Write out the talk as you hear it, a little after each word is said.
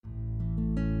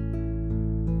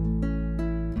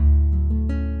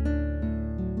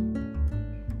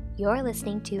You're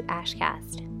listening to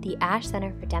AshCast, the Ash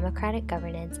Center for Democratic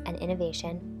Governance and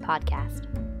Innovation podcast.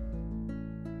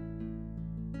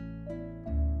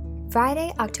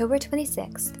 Friday, October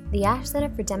 26th, the Ash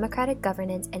Center for Democratic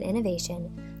Governance and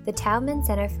Innovation, the Taubman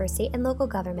Center for State and Local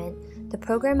Government, the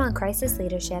Program on Crisis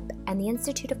Leadership, and the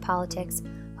Institute of Politics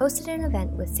hosted an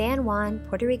event with San Juan,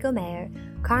 Puerto Rico Mayor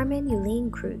Carmen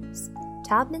Yulín Cruz.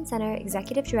 Taubman Center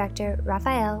Executive Director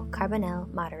Rafael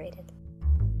Carbonell moderated.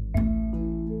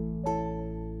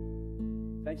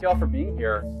 Thank you all for being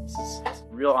here. This is a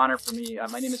real honor for me.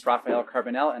 My name is Rafael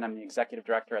Carbonell, and I'm the Executive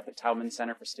Director at the Taubman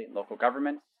Center for State and Local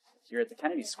Government here at the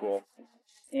Kennedy School.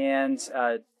 And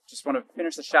just want to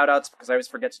finish the shout-outs because I always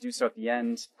forget to do so at the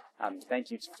end. Thank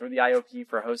you to the IOP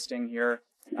for hosting here.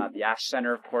 The Ash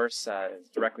Center, of course, is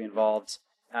directly involved.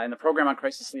 In the program on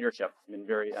crisis leadership, I've been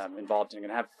very involved and going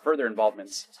to have further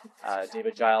involvements.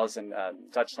 David Giles and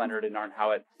Dutch Leonard and Arn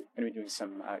Howitt are going to be doing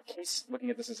some looking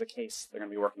at this as a case they're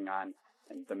going to be working on.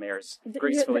 And the mayor's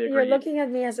gracefully agreed. You're looking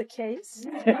at me as a case?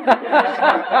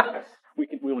 We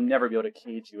will never be able to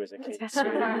cage you as a case.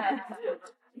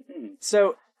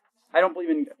 So, I don't believe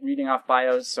in reading off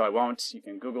bios, so I won't. You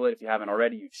can Google it if you haven't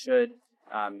already. You should.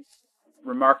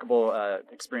 Remarkable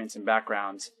experience and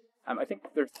backgrounds. I think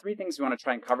there are three things we want to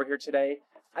try and cover here today.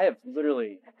 I have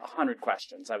literally 100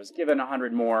 questions. I was given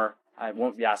 100 more. I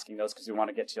won't be asking those because we want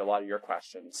to get to a lot of your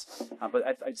questions.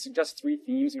 But I'd suggest three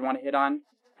themes we want to hit on.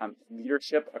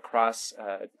 Leadership across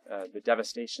the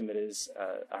devastation that is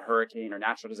a hurricane or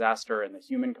natural disaster and the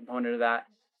human component of that,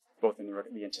 both in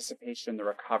the anticipation, the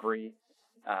recovery,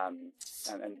 and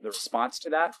the response to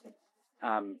that.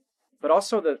 But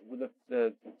also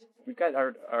we've got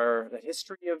the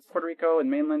history of Puerto Rico and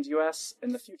mainland U.S.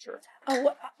 in the future.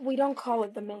 Oh, we don't call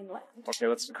it the mainland. Okay,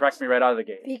 let's correct me right out of the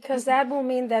gate. Because that will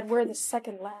mean that we're the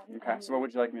second land. Okay, so what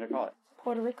would you like me to call it?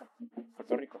 Puerto Rico.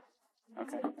 Puerto Rico.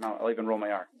 Okay, and I'll even roll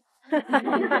my R.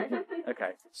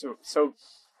 Okay, so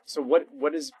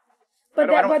what is? But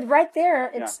right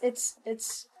there,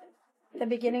 it's the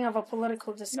beginning of a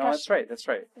political discussion. No, that's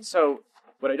right. So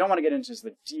what I don't want to get into is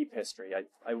the deep history.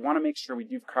 I want to make sure we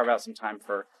do carve out some time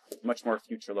for much more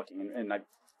future looking, and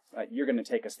you're going to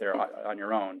take us there on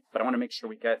your own. But I want to make sure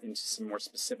we get into some more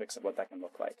specifics of what that can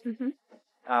look like. Mm-hmm.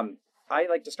 I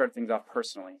like to start things off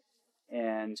personally.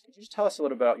 And could you just tell us a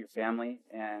little bit about your family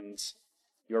and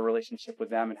your relationship with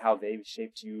them and how they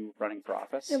shaped you running for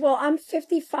office? Well, I'm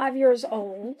 55 years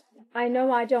old. I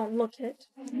know I don't look it.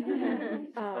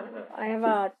 I have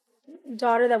a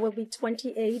daughter that will be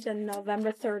 28 on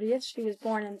November 30th. She was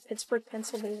born in Pittsburgh,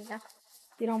 Pennsylvania.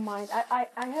 If you don't mind. I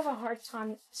have a hard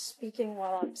time speaking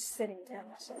while I'm sitting down.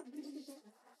 So.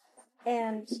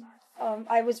 And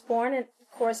I was born, of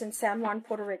course, in San Juan,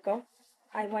 Puerto Rico.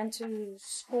 I went to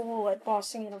school at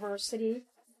Boston University.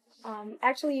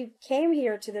 Actually came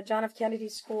here to the John F. Kennedy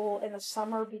School in the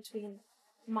summer between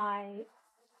my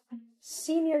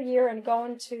senior year and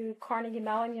going to Carnegie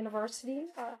Mellon University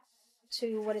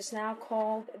to what is now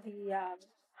called the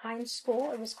Heinz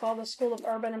School. It was called the School of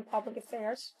Urban and Public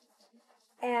Affairs.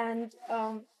 And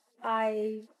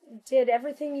I did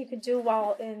everything you could do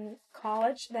while in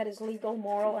college that is legal,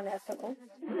 moral, and ethical.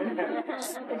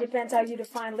 It depends how you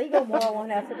define legal, moral,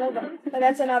 and ethical, but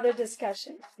that's another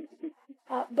discussion.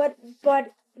 But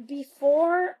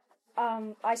before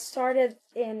I started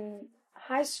in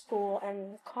high school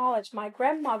and college, my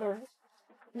grandmother's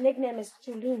nickname is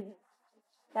Yulín.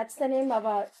 That's the name of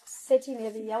a city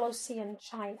near the Yellow Sea in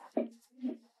China.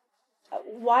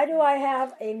 Why do I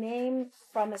have a name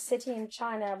from a city in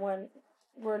China when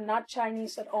we're not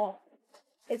Chinese at all?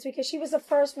 It's because she was the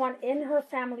first one in her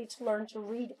family to learn to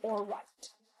read or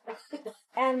write.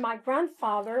 And my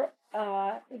grandfather,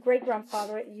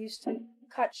 great-grandfather, used to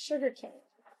cut sugarcane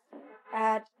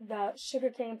at the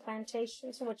sugarcane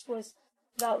plantations, which was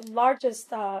the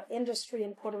largest industry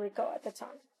in Puerto Rico at the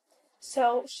time.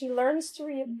 So she learns to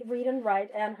read and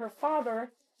write, and her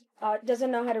father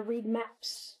doesn't know how to read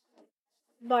maps.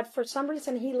 But for some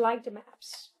reason, he liked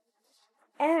maps.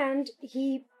 And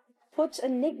he puts a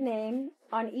nickname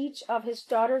on each of his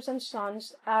daughters and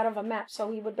sons out of a map.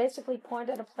 So he would basically point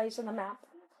at a place on the map.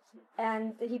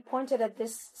 And he pointed at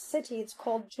this city. It's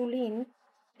called Yulín.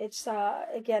 It's,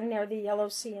 again, near the Yellow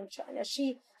Sea in China.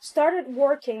 She started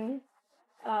working,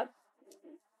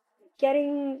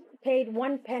 getting paid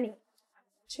 1 penny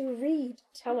to read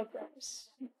telegrams.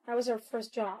 That was her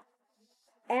first job.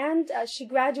 And she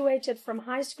graduated from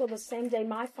high school the same day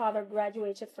my father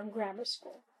graduated from grammar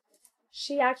school.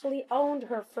 She actually owned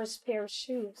her first pair of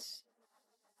shoes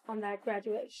on that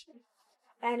graduation.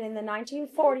 And in the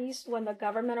 1940s, when the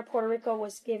government of Puerto Rico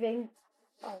was giving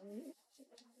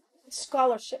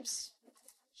scholarships,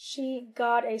 she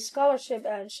got a scholarship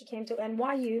and she came to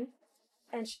NYU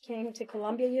and she came to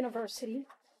Columbia University.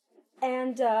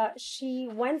 And she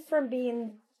went from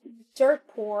being dirt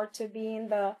poor to being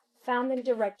the founding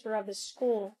director of the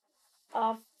School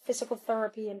of Physical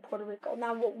Therapy in Puerto Rico.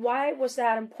 Now, why was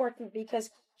that important? Because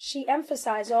she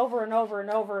emphasized over and over and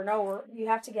over and over, you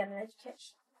have to get an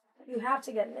education. You have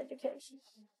to get an education.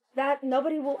 That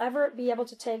nobody will ever be able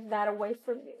to take that away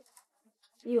from you.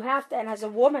 You have to, and as a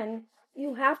woman,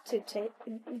 you have to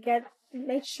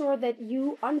make sure that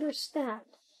you understand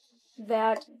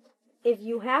that if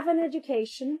you have an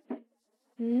education,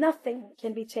 nothing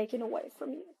can be taken away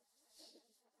from you.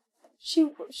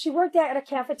 She worked at a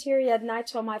cafeteria at night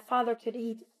so my father could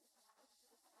eat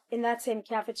in that same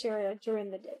cafeteria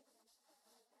during the day.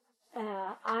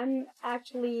 I'm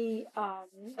actually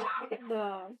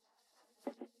the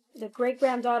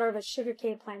great-granddaughter of a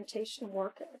sugarcane plantation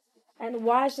worker. And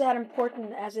why is that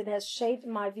important, as it has shaped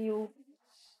my view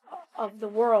of the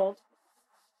world?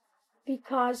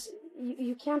 Because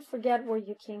you can't forget where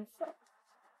you came from.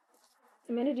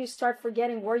 The minute you start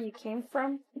forgetting where you came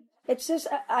from, it's just,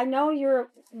 I know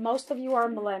most of you are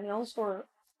millennials,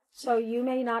 so you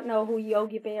may not know who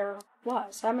Yogi Bear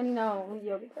was. How many know who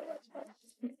Yogi Bear was?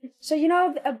 So,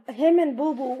 him and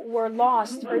Boo Boo were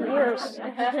lost for years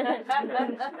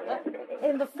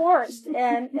in the forest.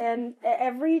 And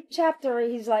every chapter,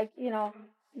 he's like,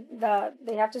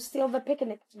 they have to steal the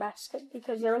picnic basket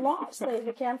because they're lost.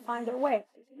 They can't find their way.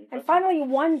 And finally,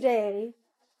 one day,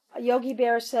 Yogi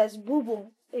Bear says, Boo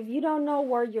Boo, if you don't know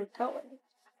where you're going,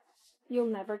 you'll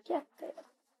never get there.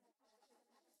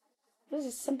 This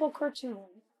is a simple cartoon.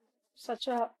 Such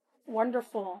a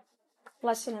wonderful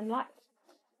lesson in life.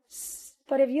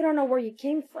 But if you don't know where you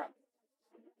came from,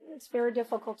 it's very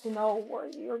difficult to know where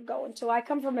you're going to. I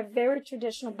come from a very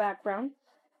traditional background.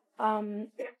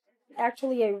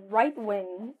 Actually a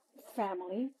right-wing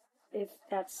family, if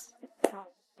that's...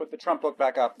 Put the Trump book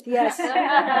back up. Yes.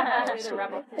 The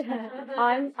rebel.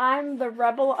 I'm the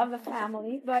rebel of the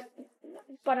family, but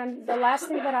the last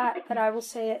thing that I will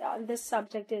say on this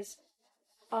subject is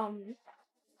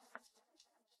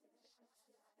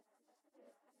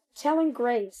telling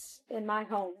grace in my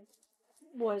home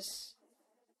was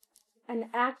an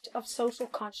act of social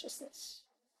consciousness,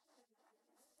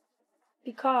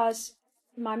 because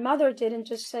my mother didn't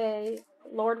just say,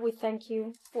 Lord, we thank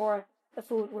you for the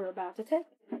food we're about to take.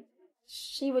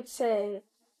 She would say,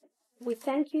 we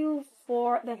thank you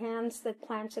for the hands that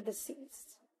planted the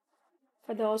seeds,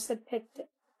 for those that picked it,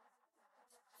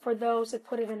 for those that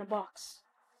put it in a box,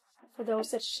 for those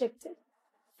that shipped it,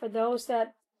 for those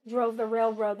that drove the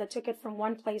railroad that took it from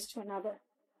one place to another,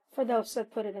 for those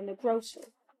that put it in the grocery,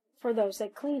 for those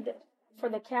that cleaned it, for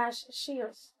the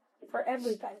cashiers, for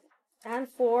everybody, and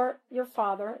for your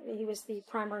father. He was the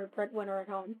primary breadwinner at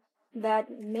home that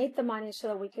made the money so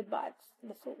that we could buy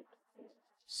the food.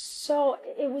 So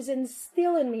it was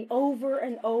instilled in me over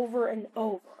and over and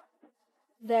over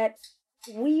that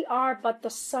we are but the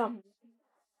sum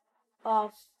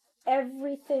of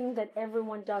everything that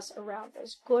everyone does around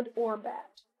us, good or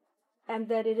bad, and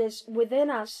that it is within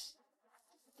us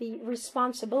the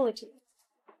responsibility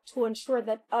to ensure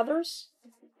that others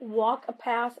walk a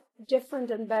path different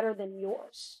and better than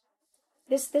yours.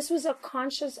 This was a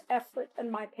conscious effort on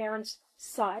my parents'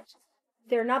 side.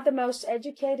 They're not the most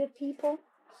educated people,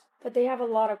 but they have a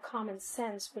lot of common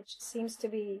sense, which seems to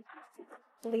be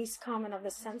the least common of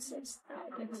the senses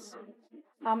nowadays.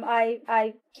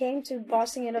 I came to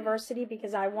Boston University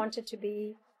because I wanted to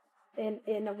be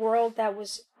in a world that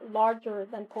was larger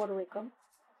than Puerto Rico.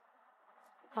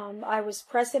 I was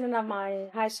president of my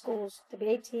high school's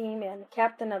debate team and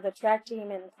captain of the track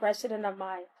team and president of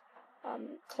my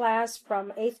class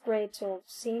from 8th grade till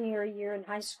senior year in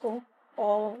high school,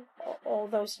 all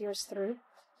those years through,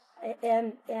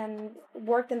 and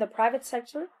worked in the private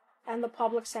sector and the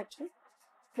public sector,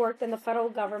 worked in the federal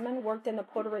government, worked in the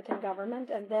Puerto Rican government,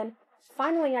 and then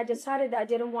finally I decided I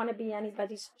didn't want to be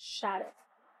anybody's shadow.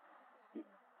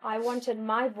 I wanted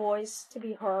my voice to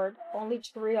be heard, only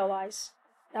to realize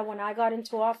that when I got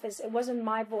into office, it wasn't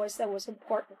my voice that was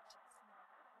important.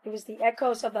 It was the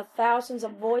echoes of the thousands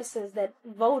of voices that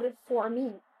voted for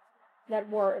me that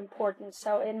were important.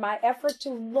 So in my effort to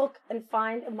look and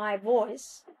find my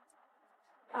voice,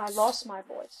 I lost my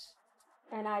voice.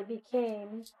 And I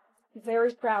became,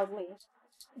 very proudly,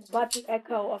 but the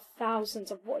echo of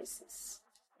thousands of voices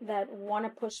that want to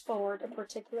push forward a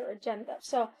particular agenda.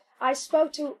 So I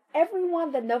spoke to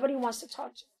everyone that nobody wants to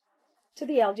talk to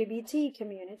the LGBT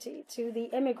community, to the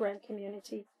immigrant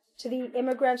community, to the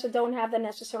immigrants that don't have the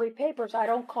necessary papers. I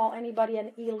don't call anybody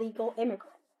an illegal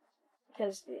immigrant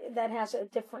because that has a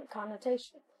different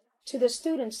connotation. to the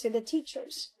students, to the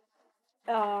teachers,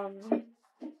 to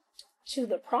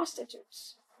the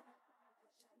prostitutes.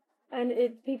 And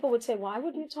people would say, why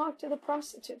would you talk to the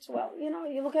prostitutes? Well,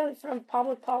 you look at it from a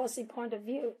public policy point of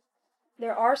view.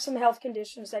 There are some health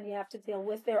conditions that you have to deal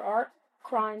with. There are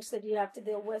crimes that you have to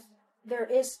deal with. There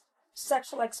is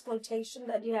sexual exploitation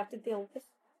that you have to deal with.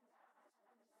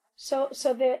 So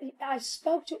I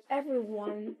spoke to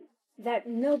everyone that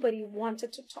nobody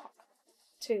wanted to talk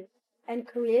to and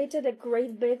created a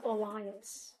great big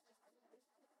alliance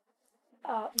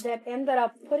that ended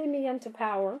up putting me into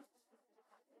power,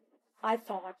 I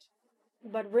thought.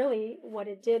 But really what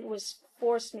it did was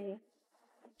force me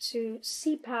to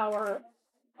see power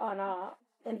on a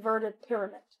inverted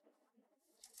pyramid.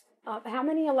 How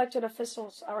many elected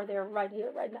officials are there right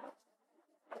here, right now?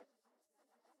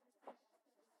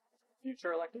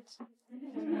 Future electeds?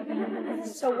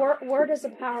 So where does the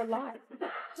power lie?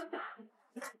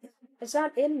 It's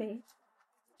not in me.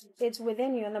 It's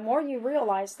within you. And the more you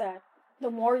realize that,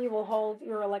 the more you will hold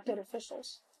your elected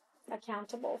officials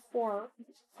accountable for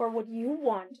what you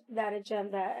want that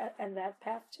agenda and that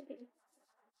path to be.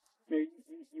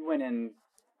 You went in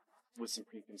with some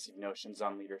preconceived notions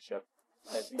on leadership.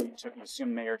 You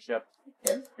assumed mayorship.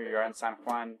 Here you are in San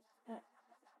Juan.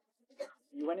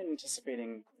 You went in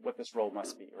anticipating what this role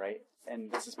must be, right?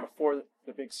 And this is before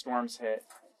the big storms hit,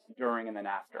 during, and then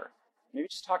after. Maybe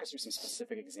just talk us through some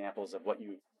specific examples of what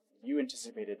you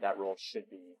anticipated that role should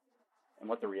be and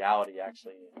what the reality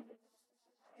actually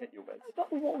hit you with.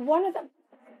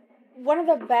 One of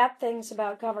the bad things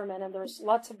about government, and there's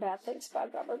lots of bad things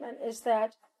about government, is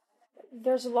that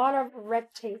there's a lot of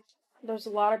red tape. There's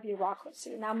a lot of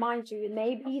bureaucracy. Now, mind you, it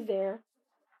may be there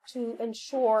to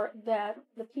ensure that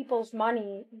the people's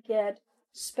money get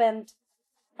spent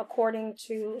according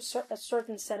to a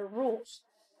certain set of rules.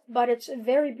 But it's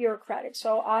very bureaucratic.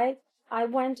 So I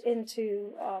went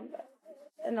into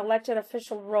an elected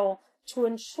official role to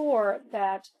ensure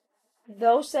that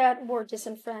those that were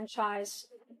disenfranchised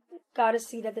got a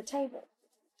seat at the table.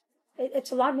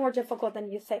 It's a lot more difficult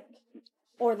than you think,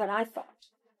 or than I thought.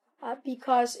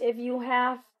 Because if you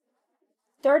have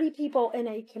 30 people in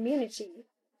a community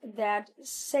that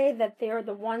say that they're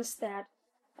the ones that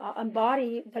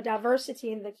embody the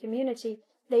diversity in the community,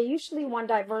 they usually want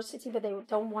diversity, but they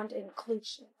don't want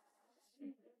inclusion.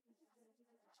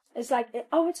 It's like,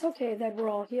 oh, it's okay that we're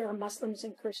all here, Muslims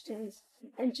and Christians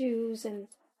and Jews and,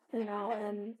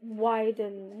 and white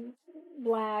and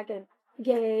black and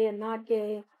gay and not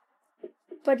gay.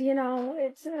 But,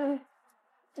 it's,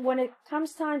 when it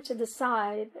comes time to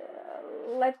decide,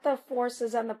 let the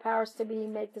forces and the powers to be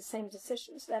make the same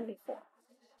decisions than before.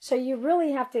 So you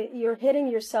really have to, you're hitting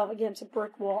yourself against a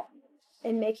brick wall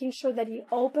and making sure that you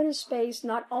open a space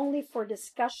not only for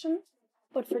discussion,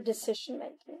 but for decision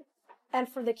making. And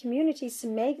for the communities to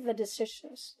make the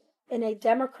decisions in a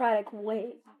democratic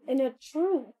way, in a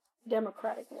true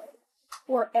democratic way,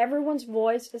 where everyone's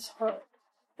voice is heard.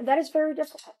 And that is very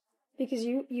difficult because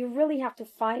you really have to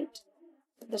fight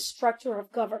the structure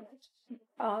of government.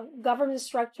 Government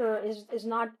structure is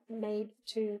not made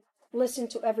to listen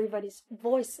to everybody's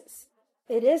voices.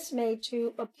 It is made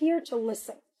to appear to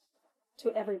listen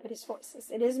to everybody's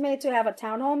voices. It is made to have a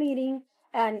town hall meeting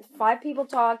and 5 people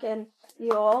talk and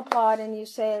you all applaud and you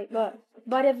say,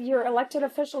 but if your elected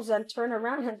officials then turn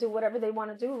around and do whatever they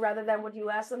want to do rather than what you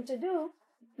ask them to do,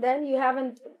 then you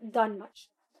haven't done much.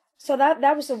 So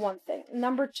that was the one thing.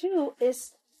 Number 2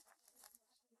 is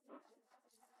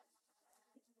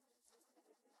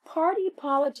party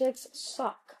politics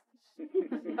suck.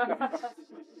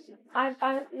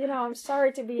 I'm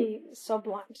sorry to be so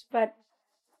blunt, but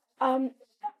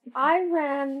I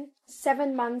ran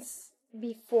 7 months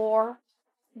before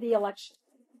the election.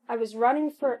 I was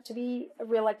running to be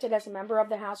reelected as a member of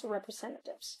the House of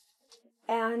Representatives.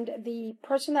 And the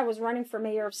person that was running for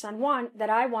mayor of San Juan that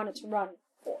I wanted to run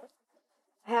for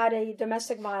had a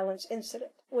domestic violence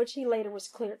incident, which he later was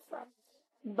cleared from.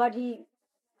 But he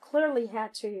clearly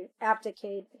had to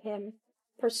abdicate him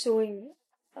pursuing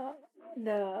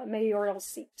the mayoral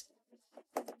seat.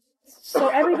 So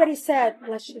everybody said,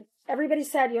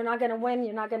 you're not going to win,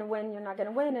 you're not going to win, you're not going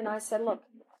to win. And I said, look,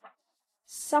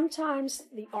 sometimes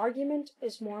the argument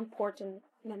is more important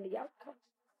than the outcome.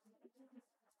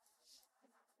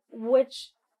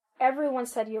 Which everyone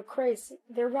said, you're crazy.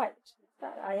 They're right.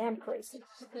 I am crazy.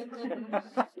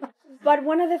 But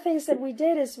one of the things that we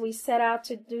did is we set out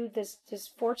to do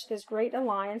forge this great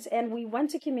alliance, and we went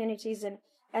to communities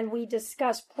and we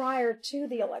discussed prior to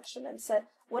the election and said,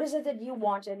 what is it that you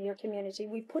want in your community?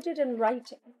 We put it in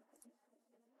writing.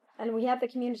 And we had the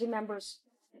community members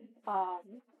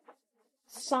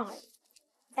sign.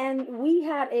 And we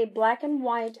had a black and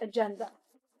white agenda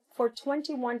for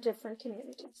 21 different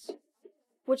communities,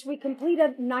 which we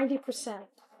completed 90%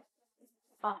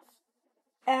 of.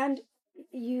 And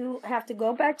you have to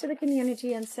go back to the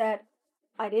community and said,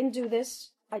 I didn't do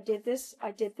this, I did this,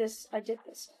 I did this, I did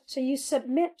this. So you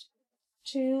submit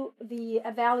to the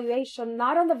evaluation,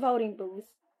 not on the voting booth,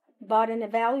 but an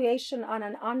evaluation on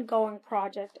an ongoing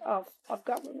project of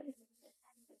government.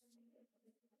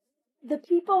 The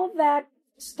people that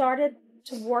started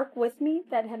to work with me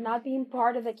that had not been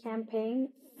part of the campaign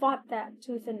fought that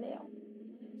tooth and nail.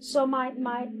 So my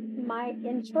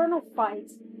internal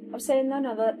fight of saying,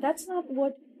 no, that's not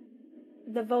what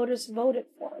the voters voted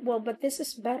for. Well, but this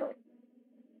is better.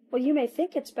 Well, you may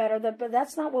think it's better, but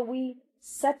that's not what we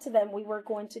said to them we were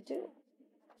going to do.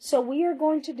 So we are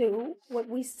going to do what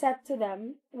we said to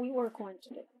them we were going to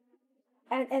do.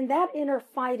 And that inner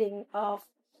fighting of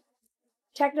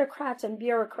technocrats and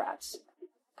bureaucrats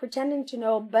pretending to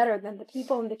know better than the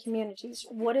people in the communities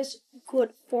what is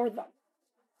good for them.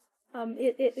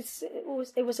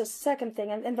 It was a second thing.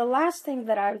 And the last thing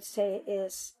that I would say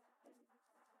is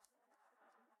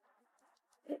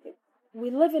we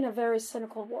live in a very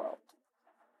cynical world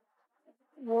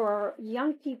where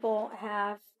young people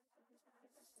have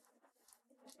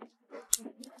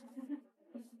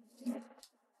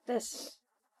this.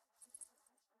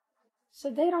 So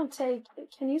they don't take,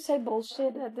 can you say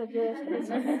bullshit at the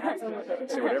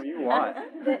Say whatever you want.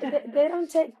 They don't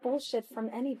take bullshit from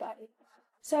anybody.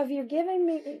 So if you're giving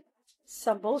me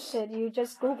some bullshit, you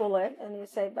just Google it and you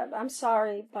say, I'm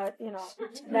sorry, but you know,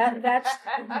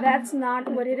 that's not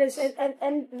what it is.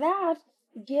 And that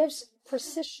gives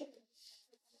precision.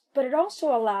 But it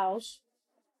also allows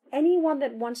anyone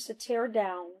that wants to tear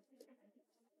down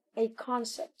a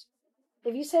concept.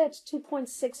 If you say it's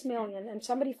 2.6 million and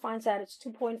somebody finds out it's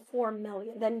 2.4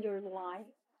 million, then you're lying.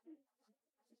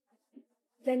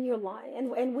 Then you're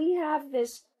lying. And we have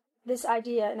this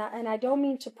idea, and I don't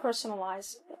mean to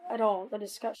personalize at all the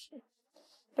discussion,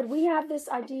 but we have this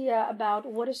idea about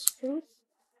what is truth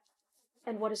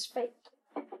and what is fake.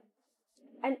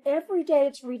 And every day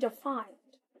it's redefined.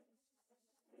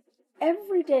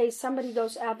 Every day somebody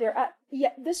goes out there.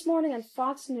 This morning on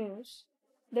Fox News,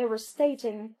 they were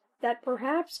stating that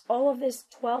perhaps all of these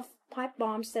 12 pipe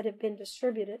bombs that have been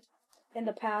distributed in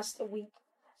the past week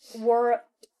were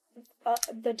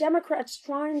the Democrats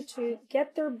trying to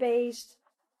get their base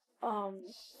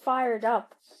fired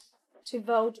up to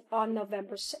vote on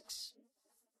November 6th.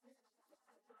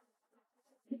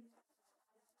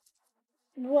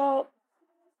 Well,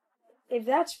 if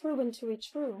that's proven to be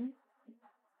true,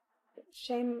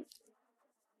 shame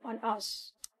on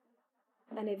us.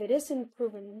 And if it isn't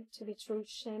proven to be true,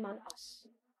 shame on us.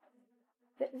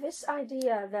 This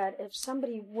idea that if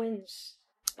somebody wins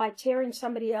by tearing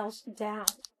somebody else down,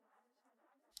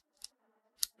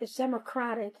 it's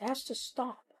democratic, has to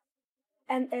stop.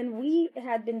 And we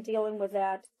had been dealing with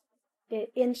that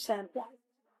in San Juan.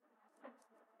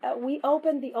 We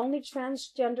opened the only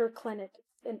transgender clinic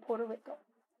in Puerto Rico.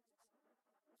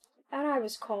 And I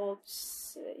was called,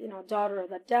 daughter of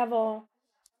the devil,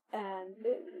 and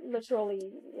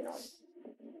literally,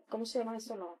 ¿cómo se llama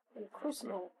eso? No, el Cruz,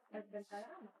 no.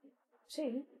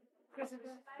 Sí.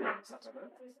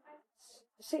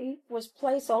 See, was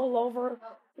placed all over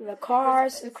the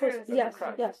cars.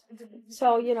 Yes.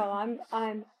 So,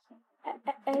 I'm,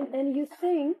 and you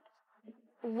think,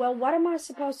 well, what am I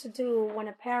supposed to do when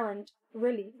a parent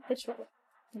really, literally,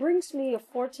 brings me a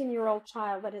 14-year-old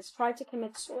child that has tried to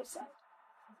commit suicide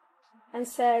and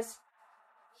says,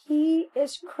 he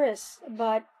is Chris,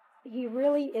 but he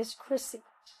really is Chrissy.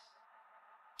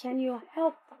 Can you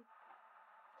help them?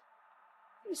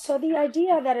 So the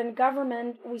idea that in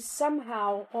government we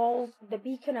somehow hold the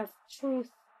beacon of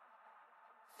truth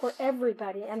for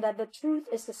everybody and that the truth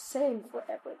is the same for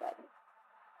everybody.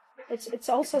 It's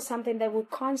also something that we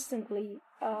constantly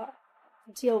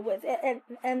deal with.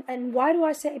 And why do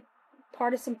I say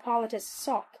partisan politics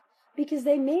suck? Because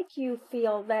they make you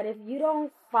feel that if you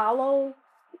don't follow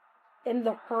in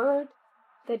the herd,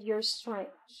 that you're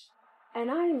strange. And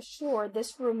I am sure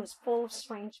this room is full of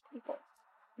strange people.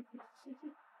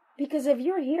 Because if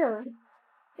you're here,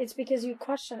 it's because you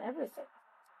question everything.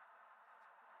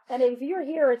 And if you're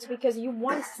here, it's because you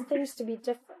want things to be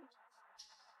different.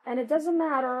 And it doesn't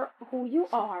matter who you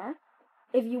are.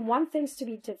 If you want things to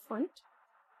be different,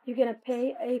 you're going to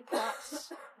pay a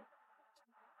price.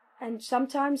 And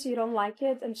sometimes you don't like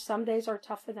it, and some days are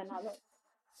tougher than others.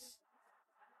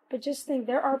 But just think,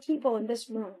 there are people in this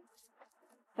room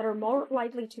that are more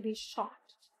likely to be shot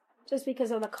just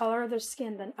because of the color of their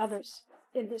skin than others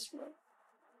in this room.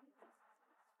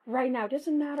 right now. It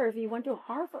doesn't matter if you went to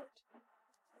Harvard.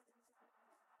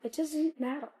 It doesn't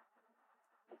matter.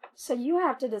 So you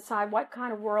have to decide what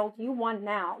kind of world you want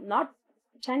now, not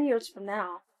 10 years from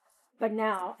now, but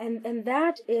now. And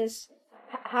that is,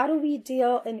 how do we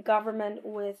deal in government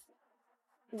with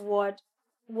what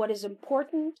is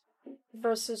important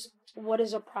versus what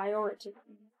is a priority?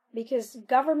 Because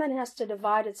government has to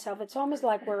divide itself. It's almost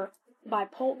like we're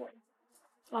bipolar.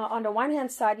 On the one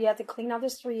hand side, you have to clean up the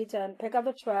streets and pick up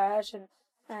the trash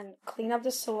and clean up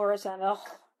the sewers and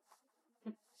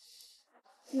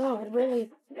no, it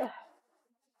really.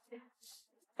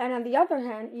 And on the other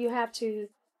hand, you have to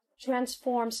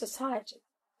transform society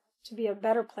to be a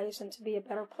better place and to be a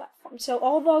better platform. So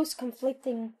all those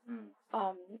conflicting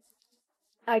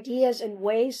ideas and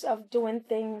ways of doing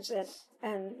things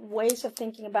and ways of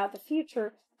thinking about the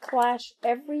future clash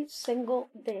every single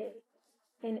day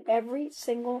in every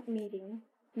single meeting,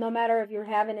 no matter if you're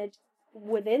having it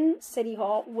within City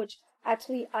Hall, which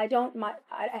actually I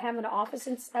have an office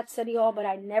at City Hall, but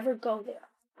I never go there.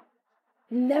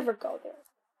 Never go there.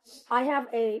 I have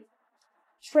a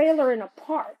trailer in a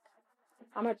park.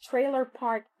 I'm a trailer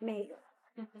park mayor.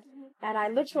 And I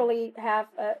literally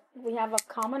we have a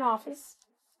common office,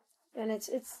 and it's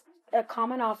a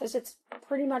common office. It's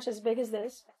pretty much as big as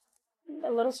this,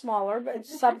 a little smaller, but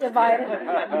it's subdivided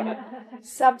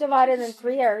in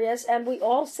 3 areas, and we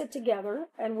all sit together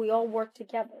and we all work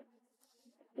together.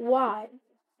 Why?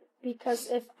 Because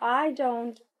if I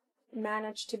don't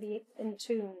manage to be in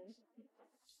tune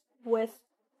with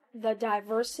the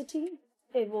diversity,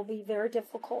 it will be very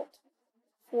difficult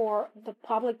for the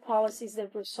public policies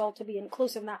that result to be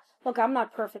inclusive. Now, look, I'm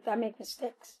not perfect. I make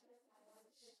mistakes.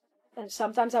 And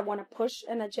sometimes I want to push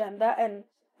an agenda, and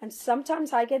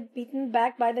sometimes I get beaten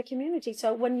back by the community.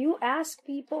 So when you ask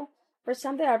people for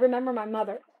something, I remember my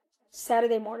mother,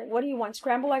 Saturday morning, what do you want,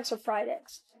 scrambled eggs or fried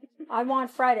eggs? I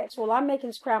want fried eggs. Well, I'm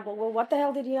making scrambled. Well, what the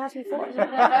hell did you ask me for?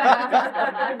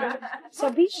 So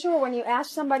be sure when you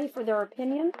ask somebody for their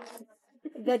opinion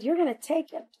that you're going to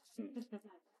take it.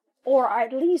 Or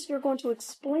at least you're going to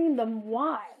explain them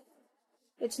why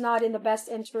it's not in the best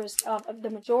interest of the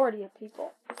majority of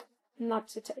people not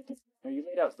to take it. Now, you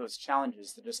laid out those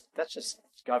challenges. That's just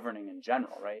governing in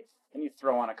general, right? Then you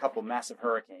throw on a couple massive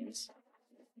hurricanes,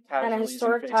 And a casualties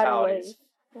historic and tidal wave. fatalities,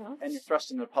 Yeah. and you're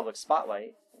thrust into the public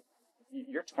spotlight.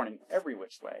 You're torn in every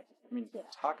which way. I mean,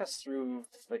 talk us through,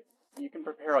 like, you can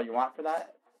prepare all you want for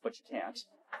that, but you can't.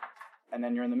 And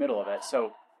then you're in the middle of it.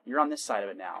 So you're on this side of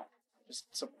it now.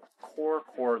 Just some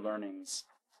core learnings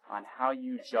on how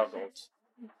you juggled.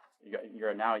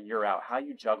 You're now a year out. How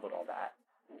you juggled all that.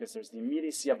 Because there's the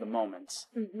immediacy of the moment,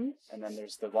 and then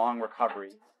there's the long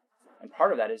recovery. And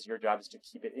part of that is your job is to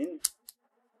keep it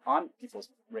on people's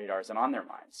radars and on their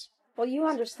minds. Well, you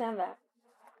understand that.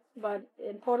 But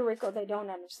in Puerto Rico, they don't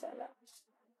understand that.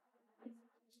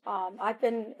 I've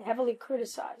been heavily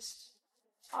criticized.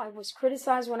 I was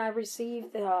criticized when I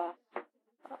received the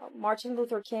Martin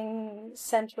Luther King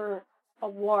Center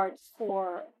Award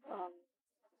for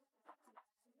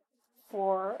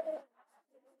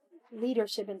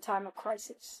leadership in time of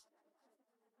crisis.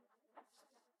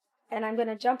 And I'm going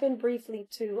to jump in briefly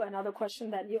to another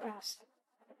question that you asked.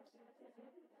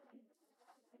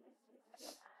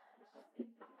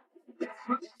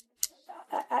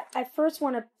 I first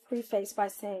want to preface by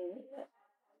saying,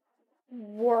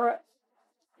 were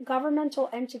governmental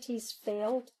entities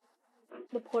failed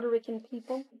the Puerto Rican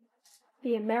people?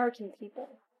 The American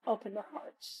people opened their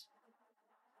hearts.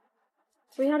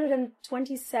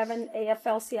 327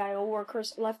 AFL-CIO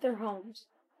workers left their homes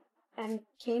and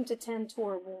came to tend to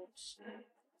our wounds.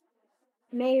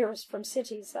 Mayors from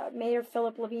cities, Mayor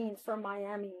Philip Levine from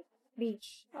Miami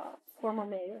Beach, former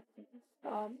mayor,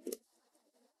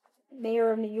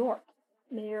 Mayor of New York,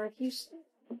 Mayor of Houston,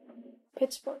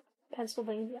 Pittsburgh,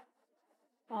 Pennsylvania.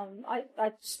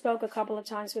 I spoke a couple of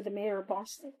times with the mayor of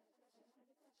Boston.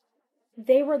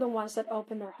 They were the ones that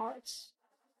opened their hearts,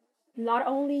 not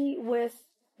only with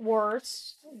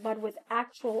words, but with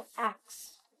actual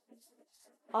acts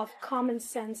of common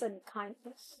sense and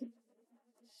kindness.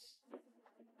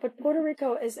 But Puerto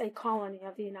Rico is a colony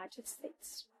of the United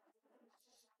States.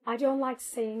 I don't like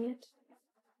saying it,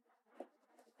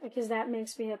 because that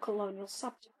makes me a colonial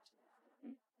subject.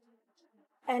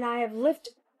 And I have lived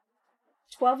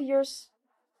 12 years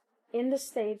in the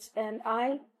States, and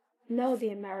I know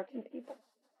the American people.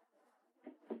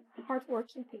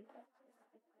 Hardworking people,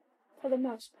 for the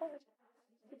most part.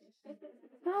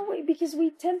 No, because we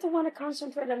tend to want to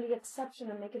concentrate on the exception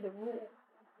and make it the rule.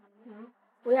 You know?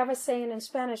 We have a saying in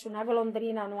Spanish, una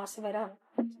golondrina no hace verano.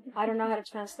 I don't know how to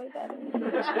translate that.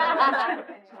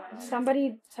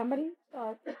 Somebody,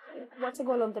 what's a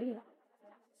golondrina?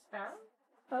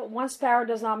 Sparrow? One sparrow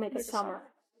does not make a summer.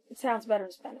 It sounds better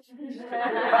in Spanish.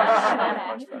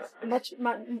 Much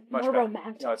better. More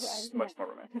romantic. No, it's right? much more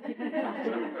romantic.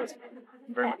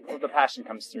 Very much, well, the passion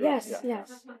comes through. Yes,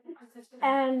 yes.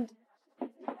 And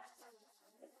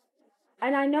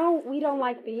I know we don't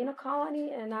like being a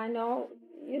colony, and I know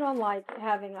you don't like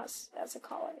having us as a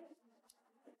colony.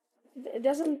 It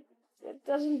doesn't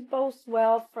boast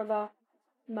well for the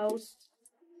most,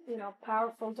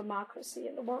 powerful democracy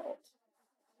in the world.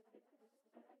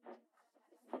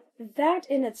 That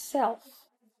in itself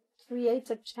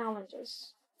created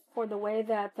challenges for the way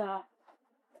that the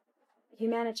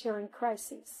humanitarian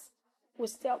crisis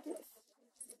was dealt with.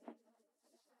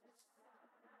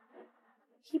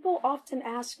 People often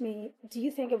ask me, do you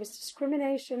think it was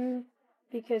discrimination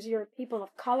because you're people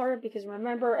of color? Because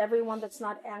remember, everyone that's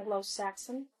not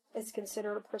Anglo-Saxon is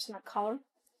considered a person of color.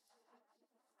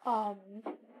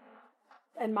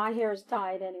 And my hair is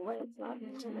dyed anyway. It's not.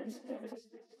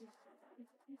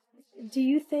 Do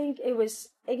you think it was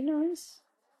ignorance?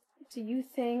 Do you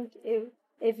think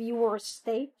if you were a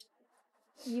state,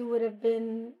 you would have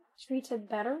been treated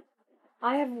better?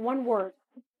 I have one word,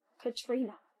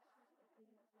 Katrina.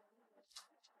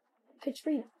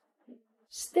 Katrina.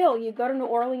 Still, you go to New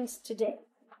Orleans today,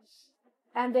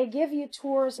 and they give you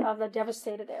tours of the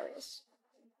devastated areas.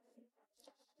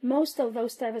 Most of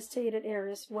those devastated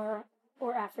areas where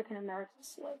African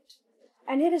Americans lived.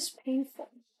 And it is painful.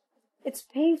 It's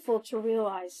painful to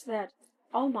realize that,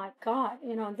 oh my God,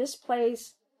 this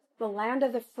place, the land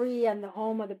of the free and the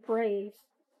home of the brave,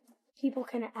 people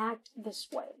can act this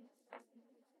way.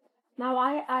 Now,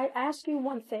 I ask you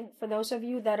one thing, for those of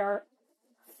you that are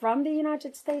from the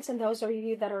United States and those of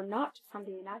you that are not from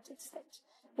the United States,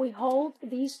 we hold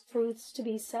these truths to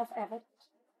be self-evident.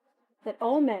 That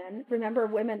all men, remember,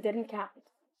 women didn't count.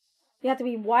 You have to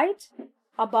be white,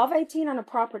 above 18, and a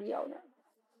property owner.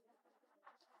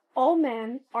 All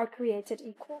men are created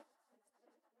equal,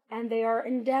 and they are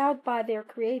endowed by their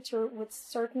Creator with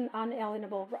certain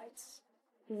unalienable rights: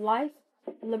 life,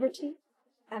 liberty,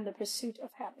 and the pursuit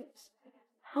of happiness.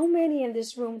 How many in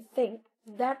this room think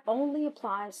that only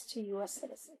applies to U.S.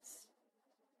 citizens?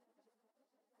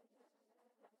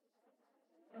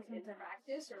 Okay, in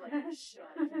practice, or like should?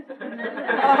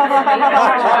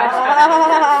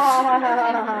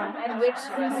 And which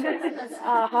U.S. citizens?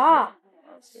 Aha.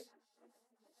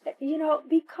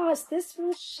 Because this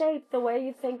will shape the way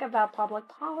you think about public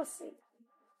policy.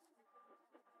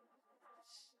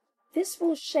 This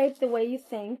will shape the way you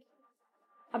think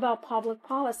about public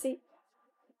policy.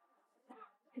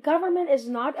 Government is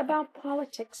not about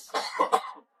politics.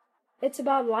 It's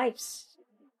about lives.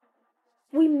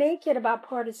 We make it about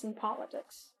partisan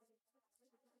politics.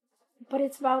 But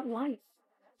it's about life.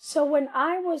 So when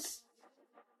I was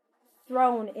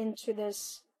thrown into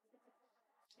this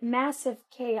massive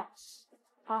chaos,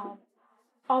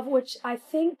 of which I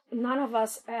think none of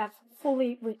us have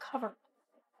fully recovered.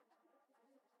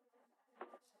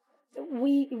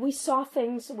 We saw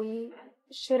things we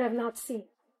should have not seen.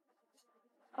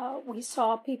 We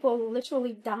saw people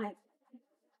literally dying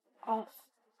of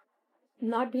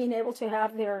not being able to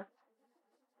have their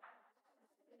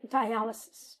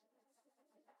dialysis,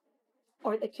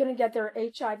 or they couldn't get their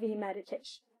HIV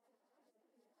medication,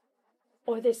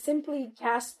 or they simply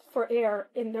gasped for air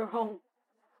in their home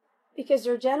because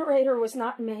their generator was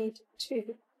not made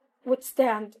to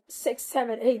withstand 6,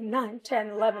 7, 8, 9, 10,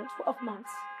 11, 12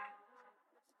 months.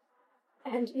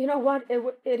 And you know what?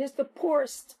 It is the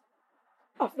poorest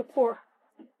of the poor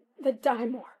that die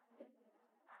more.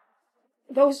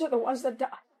 Those are the ones that die.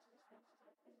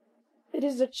 It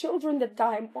is the children that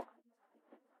die more.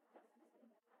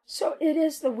 So it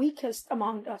is the weakest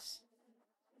among us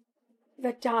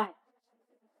that die.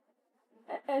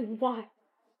 And why?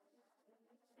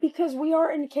 Because we are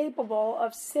incapable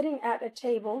of sitting at a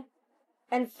table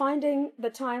and finding the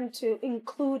time to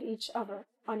include each other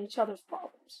on each other's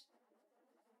problems.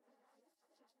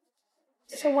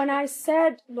 So when I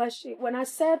said, bless you, when I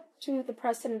said to the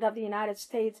President of the United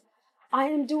States, I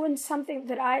am doing something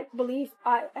that I believe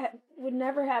I would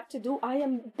never have to do, I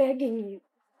am begging you.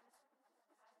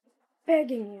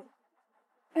 Begging you.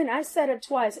 And I said it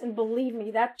twice, and believe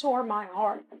me, that tore my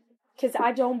heart, because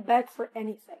I don't beg for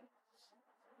anything.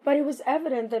 But it was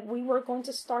evident that we were going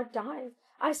to start dying.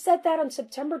 I said that on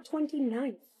September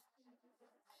 29th.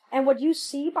 And what you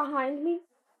see behind me,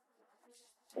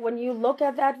 when you look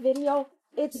at that video,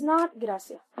 it's not,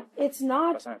 gracias. It's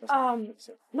not,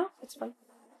 no, it's fine.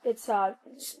 It's,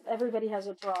 everybody has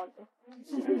a drug.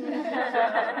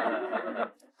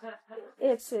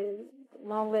 It's a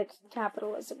long-lived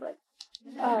capitalism, right?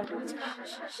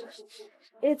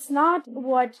 It's not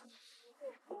what.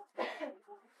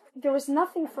 There was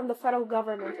nothing from the federal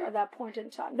government at that point in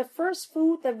time. The first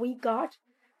food that we got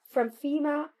from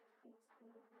FEMA,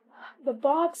 the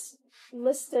box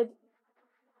listed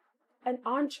an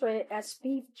entree as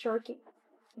beef jerky,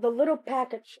 the little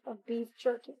package of beef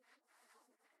jerky,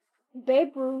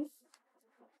 Babe Ruth,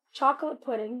 chocolate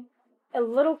pudding, a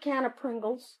little can of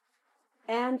Pringles,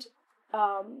 and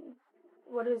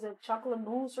what is it, chocolate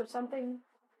mousse or something?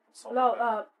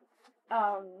 No,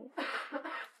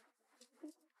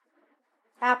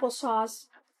 applesauce.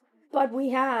 But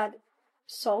we had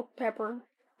salt, pepper,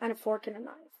 and a fork and a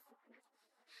knife.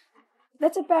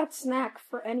 That's a bad snack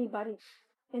for anybody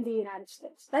in the United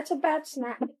States. That's a bad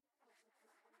snack.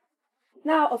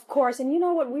 Now, of course, and you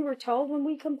know what we were told when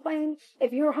we complained?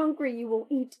 If you're hungry, you will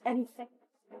eat anything.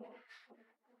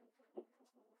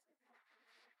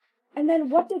 And then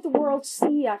what did the world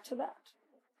see after that?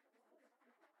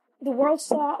 The world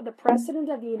saw the President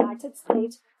of the United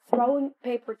States throwing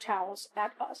paper towels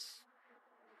at us.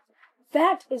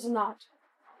 That is not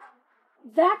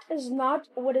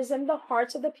what is in the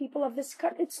hearts of the people of this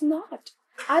country. It's not.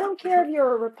 I don't care if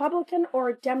you're a Republican or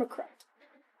a Democrat.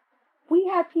 We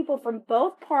had people from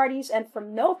both parties and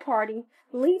from no party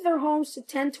leave their homes to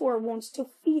tend to our wounds, to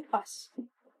feed us,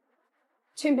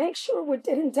 to make sure we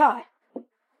didn't die.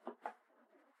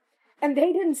 And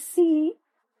they didn't see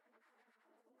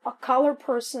a colored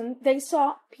person. They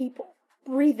saw people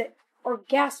breathing or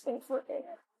gasping for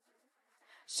air.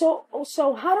 So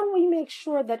how do we make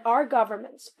sure that our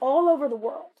governments all over the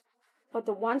world, but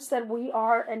the ones that we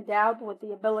are endowed with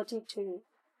the ability to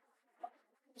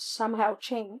somehow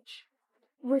change,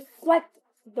 reflect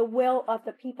the will of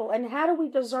the people? And how do we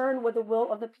discern what the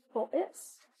will of the people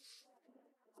is?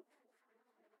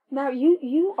 Now,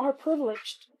 you are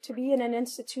privileged to be in an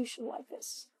institution like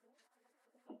this.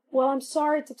 Well, I'm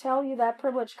sorry to tell you that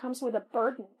privilege comes with a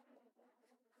burden.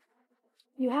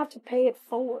 You have to pay it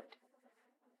forward.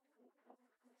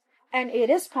 And it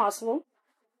is possible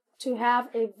to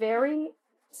have a very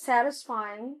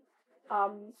satisfying,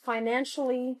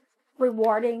 financially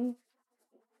rewarding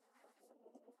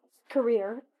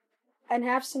career and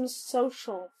have some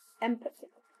social empathy.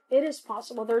 It is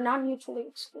possible. They're not mutually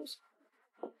exclusive.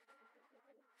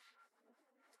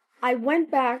 I went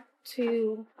back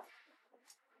to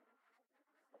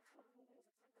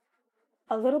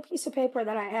a little piece of paper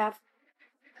that I have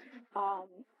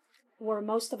where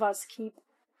most of us keep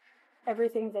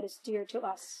everything that is dear to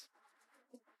us.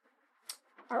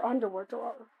 Our underwear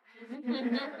drawer.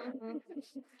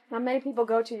 Now, many people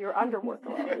go to your underwear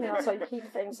drawer, so you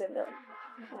keep things in there.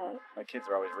 My kids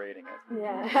are always rating it.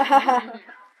 Yeah.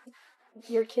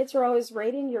 Your kids are always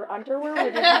rating your underwear?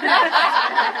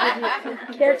 Would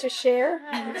you care to share?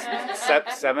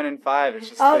 7 and 5. It's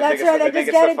just, oh, that's right. They think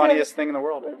it's the funniest thing in the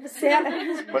world.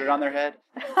 Put it on their head.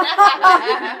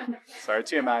 Sorry,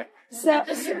 TMI.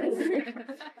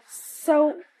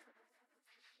 So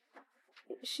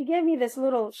she gave me this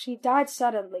little. She died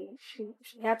suddenly. She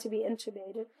had to be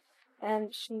intubated,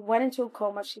 and she went into a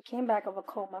coma. She came back of a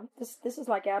coma. This is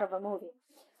like out of a movie.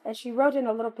 And she wrote in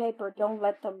a little paper, "Don't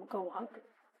let them go hungry."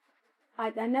 I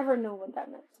never knew what that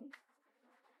meant.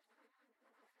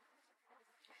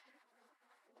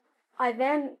 I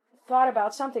then thought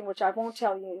about something which I won't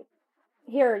tell you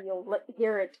here. You'll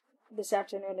hear it this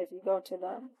afternoon if you go to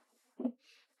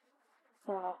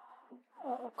the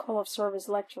call of service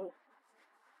lecture.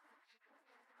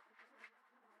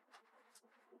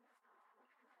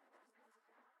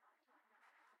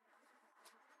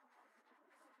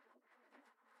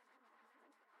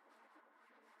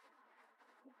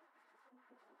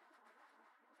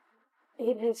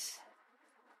 It is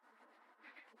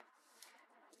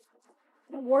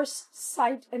the worst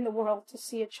sight in the world to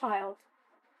see a child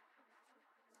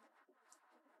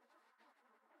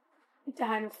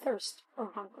dying of thirst or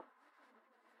hunger.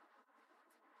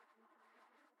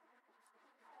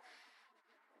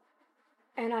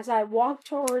 And as I walked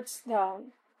towards I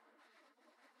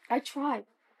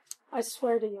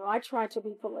swear to you, I tried to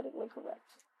be politically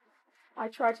correct. I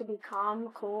tried to be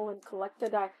calm, cool, and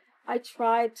collected. I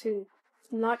tried to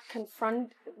not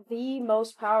confront the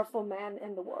most powerful man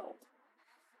in the world.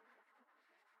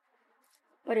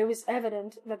 But it was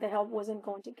evident that the help wasn't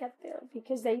going to get there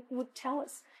because they would tell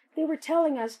us. They were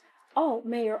telling us, "Oh,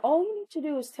 Mayor, all you need to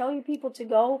do is tell your people to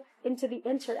go into the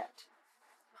internet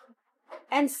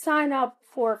and sign up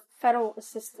for federal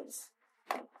assistance."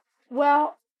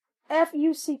 Well,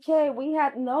 FUCK, we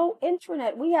had no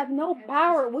internet. We had no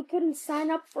power. We couldn't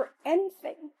sign up for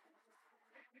anything.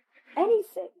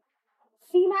 anything.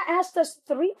 FEMA asked us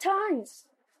 3 times.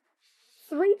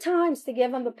 3 times to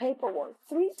give them the paperwork.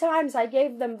 3 times I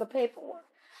gave them the paperwork.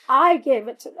 I gave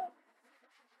it to them.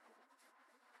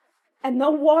 And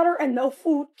no water and no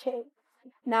food came.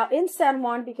 Now in San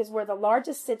Juan, because we're the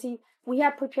largest city, we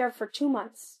had prepared for 2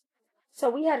 months. So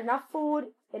we had enough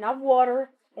food, enough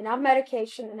water, enough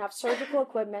medication, enough surgical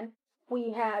equipment.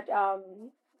 We had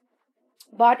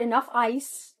bought enough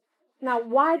ice. Now,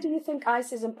 why do you think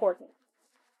ice is important?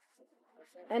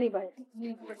 Anybody?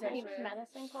 Keep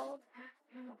medicine cold.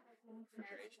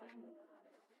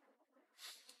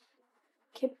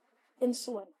 Keep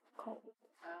insulin cold.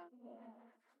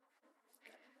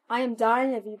 I am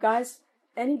dying. If you guys,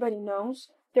 anybody knows,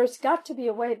 there's got to be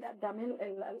a way.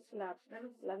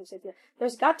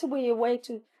 There's got to be a way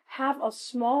to have a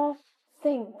small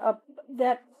thing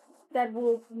that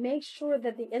will make sure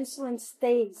that the insulin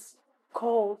stays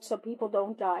cold, so people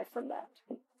don't die from that.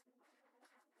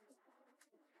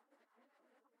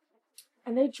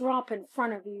 And they drop in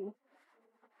front of you,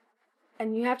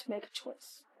 and you have to make a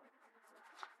choice.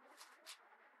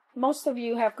 Most of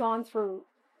you have gone through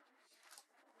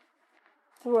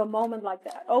a moment like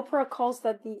that. Oprah calls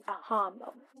that the aha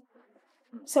moment.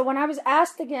 So when I was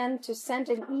asked again to send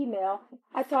an email,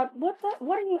 I thought, what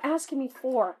are you asking me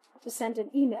for to send an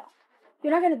email?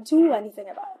 You're not going to do anything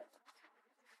about it.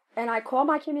 And I called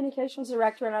my communications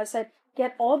director and I said,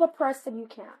 get all the press that you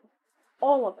can.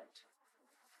 All of it.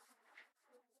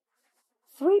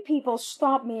 3 people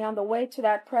stopped me on the way to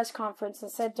that press conference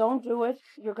and said, don't do it.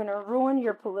 You're going to ruin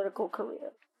your political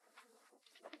career.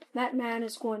 That man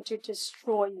is going to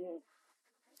destroy you.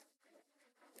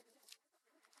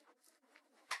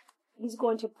 He's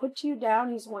going to put you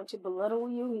down. He's going to belittle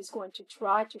you. He's going to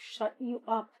try to shut you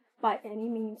up by any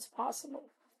means possible.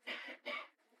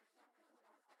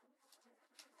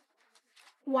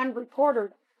 One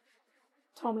reporter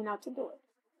told me not to do it.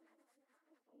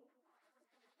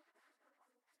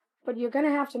 But you're going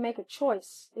to have to make a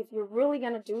choice if you're really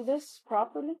going to do this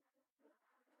properly,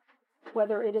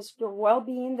 whether it is your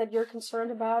well-being that you're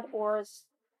concerned about or is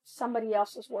somebody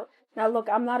else's work. Now, look,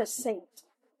 I'm not a saint,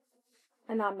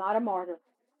 and I'm not a martyr,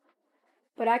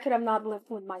 but I could have not lived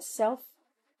with myself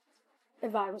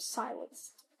if I was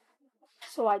silenced.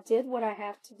 So I did what I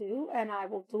have to do, and I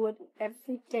will do it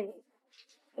every day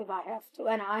if I have to,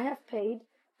 and I have paid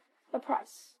the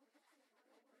price.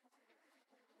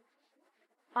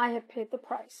 I have paid the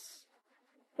price.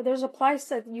 But there's a price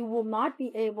that you will not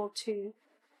be able to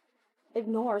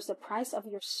ignore, is the price of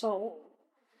your soul.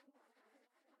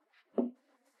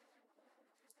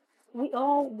 We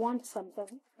all want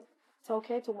something. It's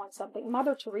okay to want something.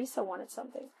 Mother Teresa wanted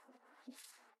something.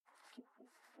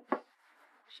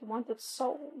 She wanted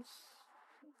souls.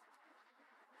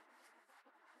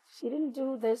 She didn't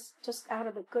do this just out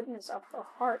of the goodness of her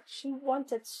heart. She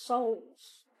wanted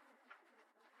souls.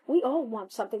 We all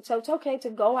want something. So it's okay to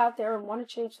go out there and want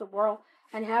to change the world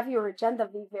and have your agenda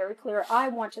be very clear. I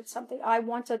wanted something. I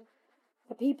wanted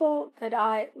the people that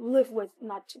I live with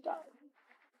not to die.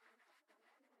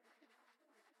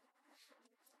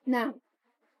 Now,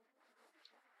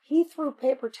 he threw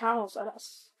paper towels at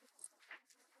us.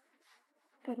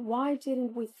 But why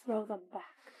didn't we throw them back?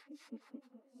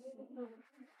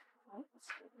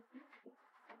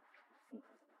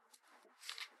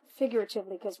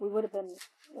 Figuratively, because we would have been,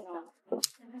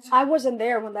 I wasn't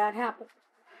there when that happened.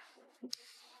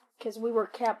 Because we were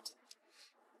kept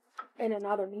in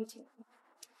another meeting.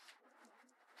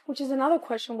 Which is another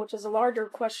question, which is a larger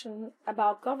question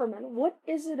about government. What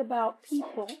is it about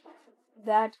people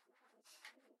that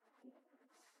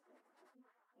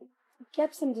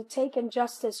gets them to take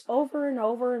injustice over and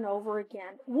over and over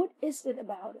again? What is it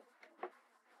about it?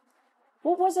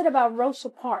 What was it about Rosa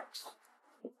Parks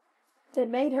that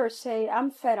made her say,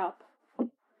 I'm fed up.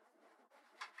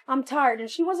 I'm tired. And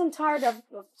she wasn't tired of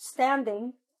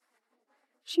standing.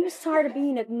 She was tired of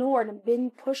being ignored and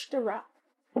being pushed around.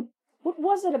 What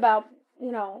was it about,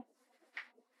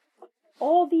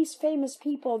 all these famous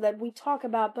people that we talk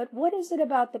about, but what is it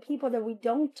about the people that we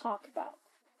don't talk about?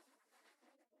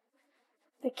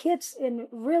 The kids in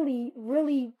really,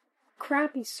 really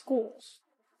crappy schools.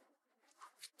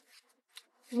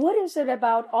 What is it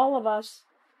about all of us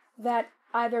that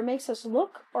either makes us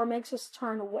look or makes us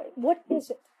turn away? What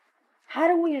is it? How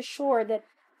do we ensure that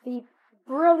the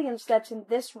brilliance that's in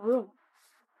this room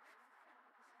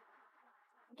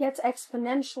gets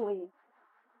exponentially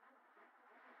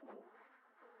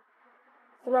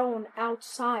thrown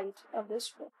outside of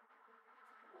this room?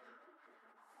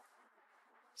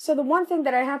 So the one thing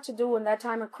that I had to do in that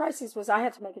time of crisis was I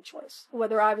had to make a choice,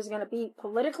 whether I was going to be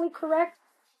politically correct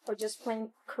or just plain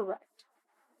correct.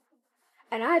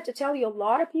 And I had to tell you, a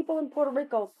lot of people in Puerto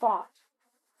Rico thought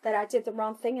that I did the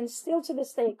wrong thing, and still to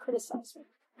this day criticize me.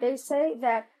 They say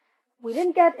that we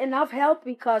didn't get enough help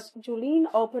because Yulín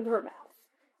opened her mouth.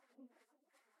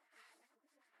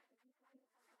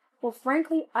 Well,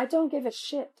 frankly, I don't give a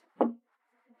shit.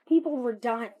 People were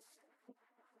dying.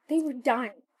 They were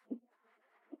dying.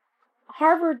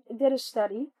 Harvard did a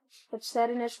study that said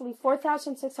initially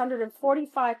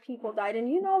 4,645 people died. And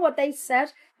you know what they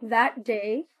said that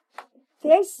day?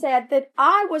 They said that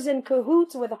I was in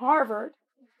cahoots with Harvard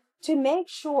to make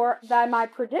sure that my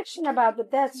prediction about the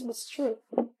deaths was true.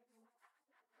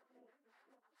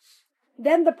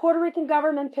 Then the Puerto Rican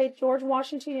government paid George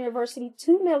Washington University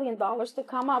 $2 million to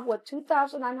come up with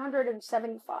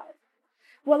 2,975.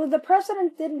 Well, the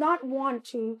president did not want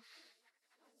to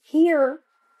hear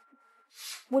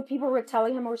what people were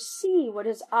telling him or see what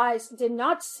his eyes did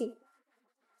not see,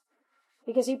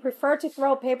 because he preferred to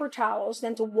throw paper towels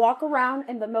than to walk around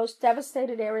in the most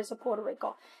devastated areas of Puerto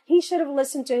Rico. He should have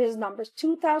listened to his numbers.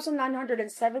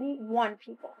 2,971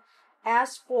 people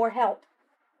asked for help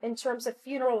in terms of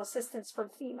funeral assistance from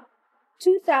FEMA.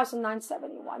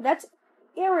 2,971. That's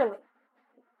eerily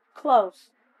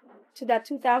close to that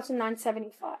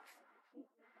 2,975.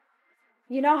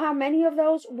 You know how many of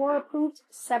those were approved?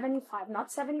 75, not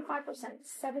 75%,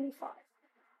 75.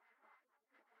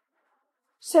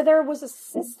 So there was a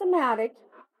systematic,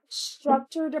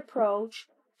 structured approach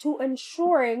to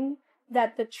ensuring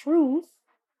that the truth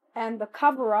and the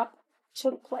cover-up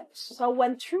took place. So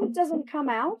when truth doesn't come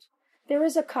out, there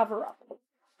is a cover-up,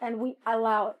 and we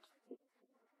allow it.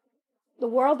 The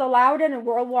world allowed it in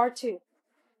World War II.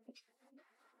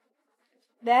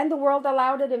 Then the world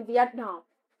allowed it in Vietnam.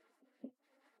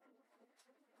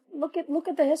 Look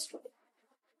at the history.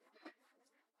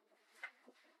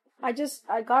 I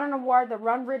got an award, the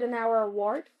Run Ridenour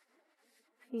Award.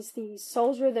 He's the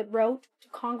soldier that wrote to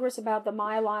Congress about the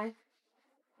My Lai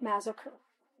massacre.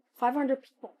 500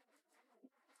 people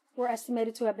were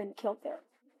estimated to have been killed there.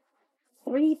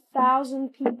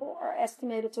 3,000 people are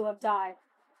estimated to have died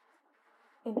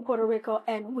in Puerto Rico,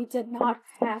 and we did not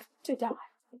have to die.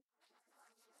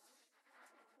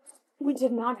 We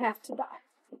did not have to die.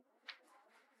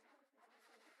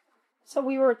 So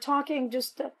we were talking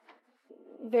just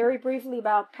very briefly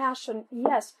about passion.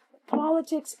 Yes,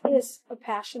 politics is a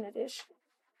passionate issue.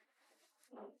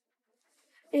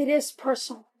 It is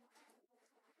personal.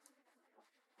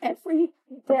 Every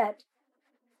dead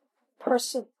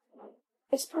person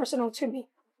is personal to me.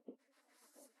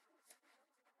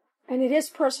 And it is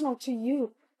personal to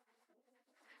you.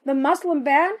 The Muslim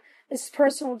ban is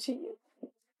personal to you.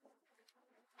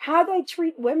 How they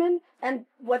treat women and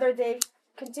whether they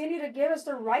continue to give us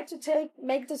the right to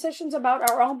make decisions about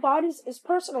our own bodies is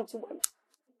personal to women.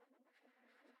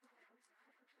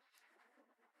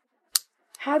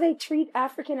 How they treat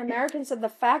African Americans and the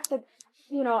fact that,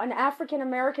 an African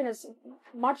American is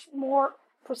much more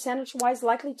percentage-wise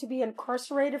likely to be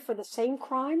incarcerated for the same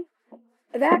crime,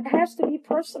 that has to be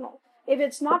personal. If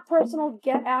it's not personal,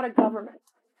 get out of government.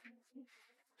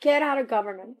 Get out of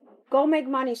government. Go make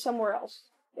money somewhere else.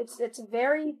 It's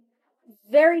very,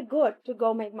 very good to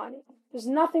go make money. There's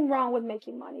nothing wrong with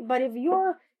making money. But if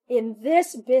you're in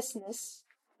this business,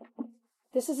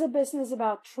 this is a business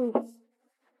about truth.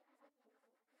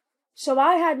 So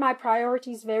I had my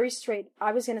priorities very straight.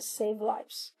 I was going to save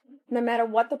lives, no matter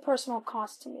what the personal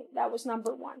cost to me. That was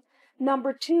number one.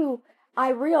 Number two, I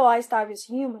realized I was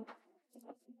human.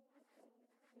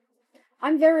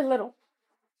 I'm very little.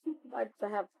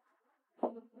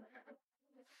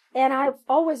 And I've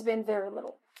always been very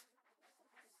little.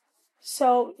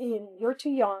 So you're too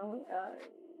young.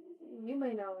 You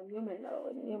may know, and you may know,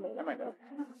 and you may know. I might know.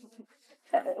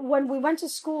 When we went to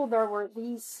school, there were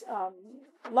these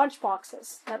lunch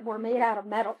boxes that were made out of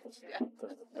metal. Yeah,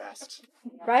 those are the best.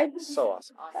 Right? So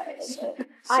awesome.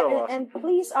 Awesome. And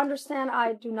please understand,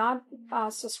 I do not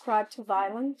subscribe to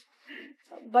violence,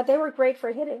 but they were great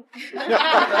for hitting.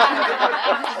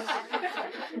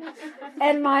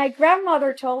 And my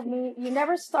grandmother told me, you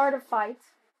never start a fight,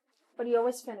 but you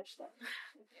always finish them.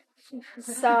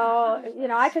 So,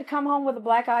 I could come home with a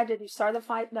black eye. Did you start the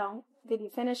fight? No. Did you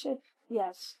finish it?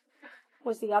 Yes.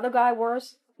 Was the other guy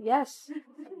worse? Yes.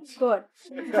 Good.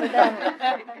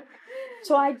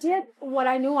 So I did what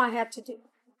I knew I had to do.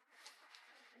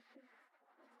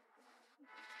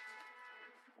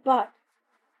 But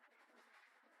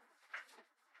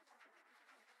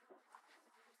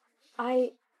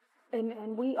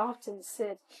and we often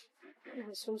sit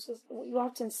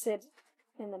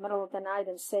in the middle of the night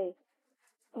and say,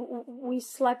 we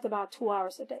slept about 2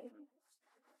 hours a day.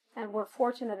 And we're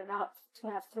fortunate enough to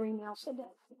have 3 meals a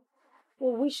day.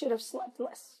 well, we should have slept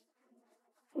less.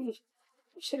 We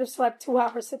should have slept 2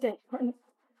 hours a day,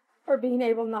 or being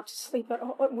able not to sleep at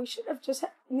all. We should have just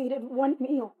needed one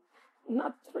meal,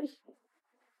 not 3.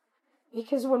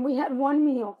 Because when we had one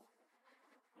meal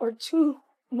or 2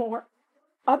 more,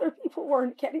 other people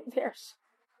weren't getting theirs.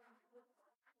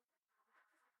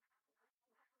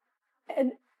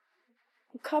 And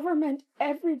government,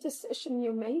 every decision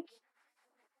you make,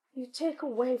 you take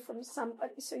away from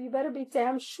somebody. So you better be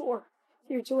damn sure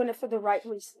you're doing it for the right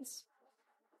reasons.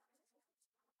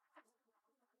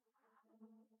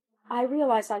 I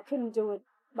realized I couldn't do it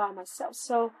by myself.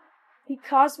 So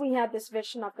because we had this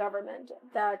vision of government,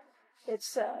 that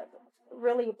it's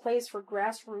really a place for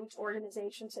grassroots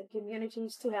organizations and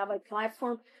communities to have a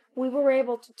platform, we were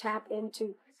able to tap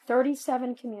into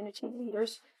 37 community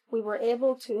leaders. We were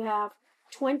able to have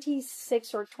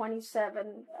 26 or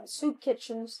 27 soup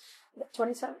kitchens,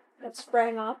 27 that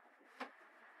sprang up.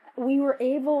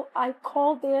 I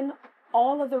called in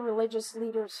all of the religious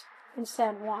leaders in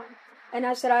San Juan. And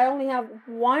I said, I only have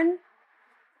one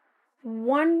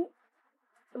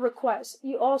request.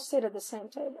 You all sit at the same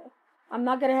table. I'm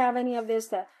not going to have any of this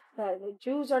that the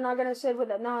Jews are not going to sit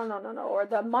with it. No. Or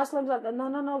the Muslims are,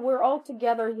 no. We're all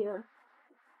together here.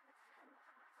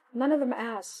 None of them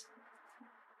asked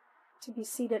to be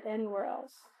seated anywhere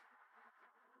else.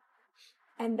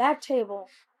 And that table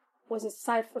was a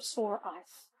sight for sore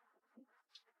eyes.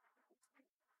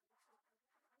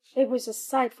 It was a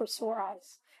sight for sore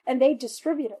eyes. And they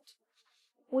distributed.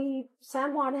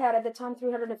 San Juan had at the time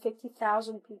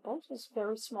 350,000 people, which is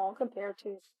very small compared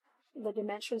to the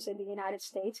dimensions in the United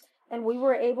States. And we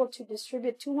were able to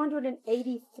distribute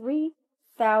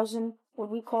 283,000 what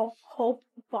we call hope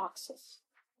boxes.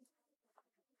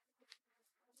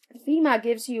 FEMA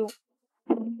gives you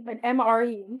an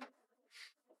MRE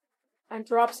and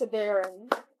drops it there.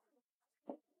 And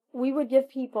we would give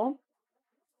people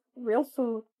real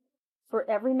food for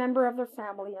every member of their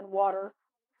family and water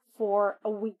for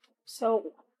a week.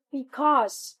 So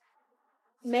because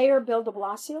Mayor Bill de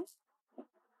Blasio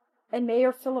and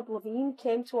Mayor Philip Levine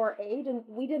came to our aid, and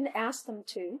we didn't ask them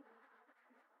to,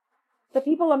 the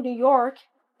people of New York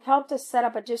helped us set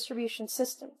up a distribution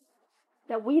system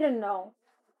that we didn't know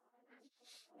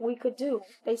we could do.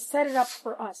 They set it up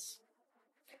for us.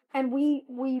 And we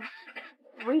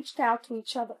reached out to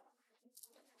each other.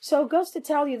 So it goes to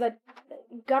tell you that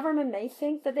government may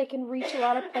think that they can reach a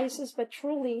lot of places, but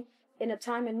truly, in a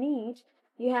time of need,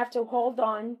 you have to hold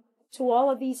on to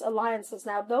all of these alliances.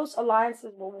 Now, those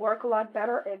alliances will work a lot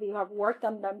better if you have worked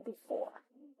on them before.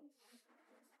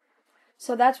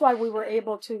 So that's why we were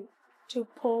able to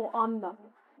pull on them.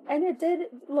 And it did,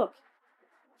 look,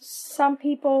 some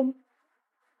people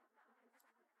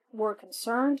were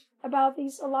concerned about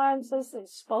these alliances. They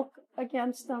spoke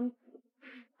against them.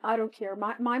 I don't care.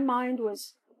 My mind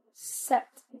was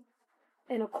set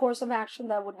in a course of action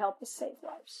that would help us save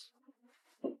lives.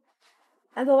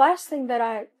 And the last thing that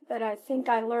I think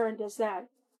I learned is that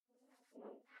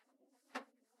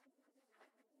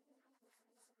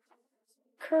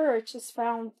courage is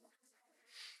found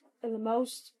in the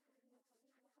most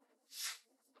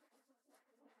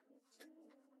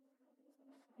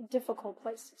difficult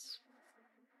places.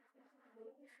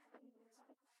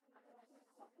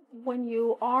 When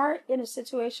you are in a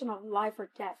situation of life or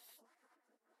death,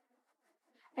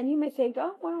 and you may think,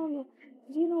 oh, well,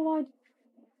 do you know what?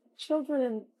 Children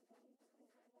in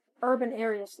urban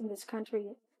areas in this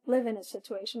country live in a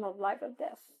situation of life or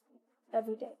death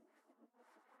every day.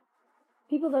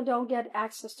 People that don't get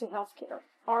access to health care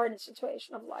are in a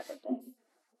situation of life or death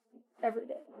every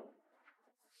day.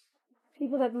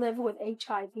 People that live with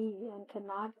HIV and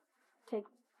cannot take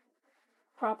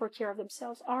proper care of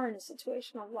themselves are in a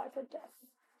situation of life or death.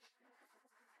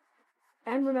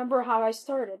 And remember how I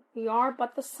started. We are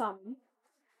but the sum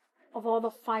of all the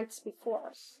fights before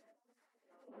us.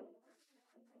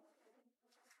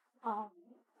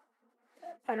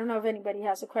 I don't know if anybody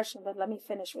has a question, but let me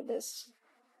finish with this.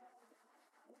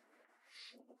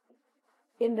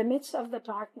 In the midst of the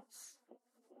darkness,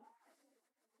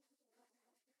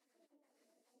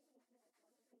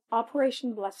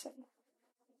 Operation Blessing,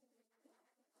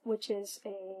 which is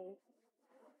a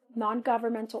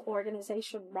non-governmental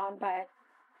organization run by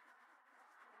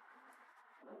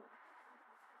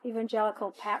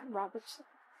evangelical Pat Robertson,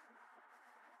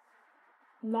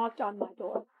 knocked on my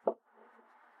door.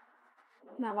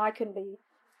 Now I couldn't be.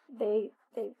 They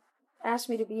asked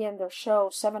me to be in their show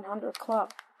 700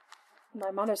 Club.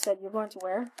 My mother said, "You're going to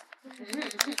where?"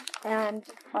 And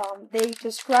they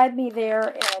described me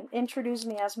there and introduced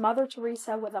me as Mother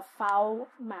Teresa with a foul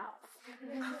mouth.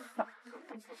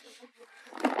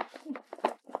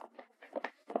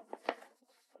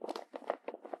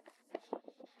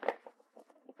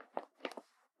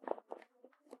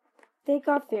 they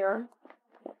got there,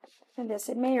 and they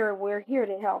said, Mayor, we're here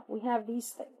to help. We have these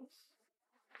things,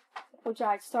 which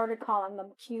I started calling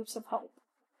them cubes of hope.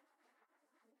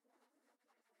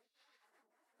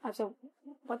 I said,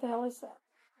 what the hell is that?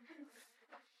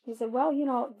 He said, well,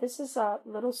 this is a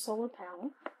little solar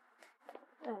panel,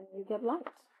 and you get light,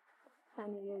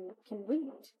 and you can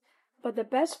read. But the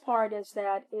best part is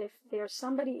that if there's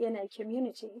somebody in a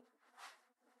community,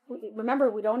 remember,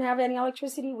 we don't have any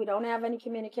electricity, we don't have any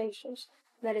communications,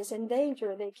 that is in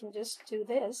danger, they can just do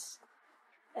this,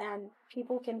 and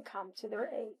people can come to their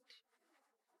aid.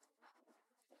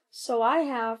 So I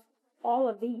have all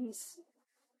of these,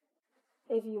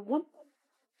 if you want them.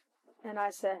 And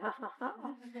I said, ha ha ha.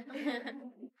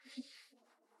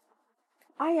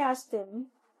 I asked him,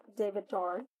 David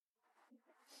Dart,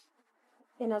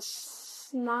 in a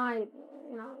snide,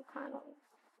 kind of,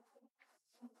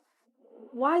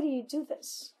 why do you do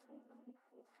this?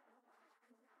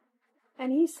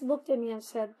 And he looked at me and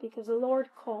said, because the Lord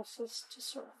calls us to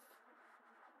serve.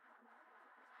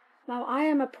 Now, I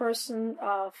am a person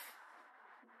of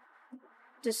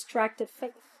distracted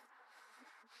faith.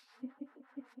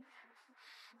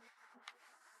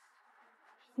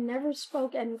 Never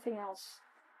spoke anything else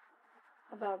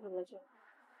about religion.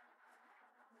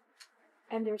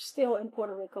 And they're still in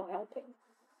Puerto Rico helping.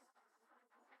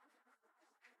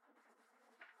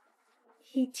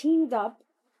 He teamed up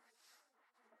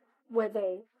with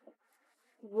a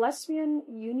lesbian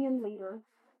union leader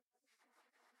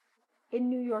in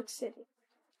New York City,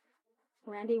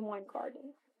 Randy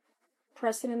Weingarten,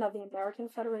 president of the American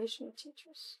Federation of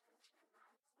Teachers.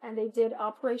 And they did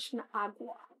Operation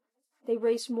Agua. They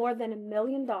raised more than $1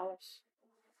 million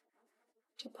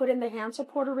to put in the hands of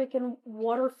Puerto Rican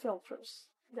water filters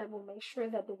that will make sure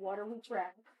that the water we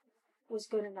drank was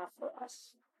good enough for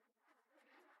us.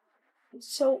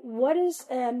 So what is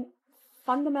an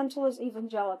fundamentalist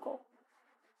evangelical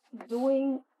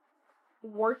doing,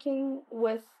 working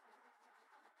with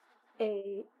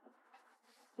a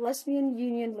lesbian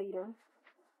union leader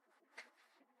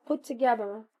put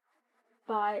together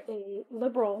by a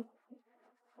liberal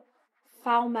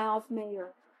foul-mouthed mayor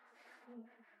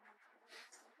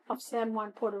of San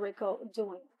Juan, Puerto Rico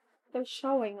doing? They're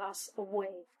showing us a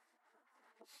way.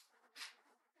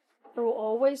 There will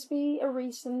always be a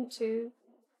reason to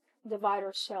divide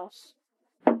ourselves.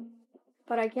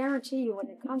 But I guarantee you, when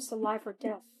it comes to life or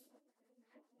death,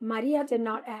 Maria did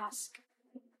not ask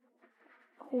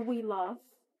who we love,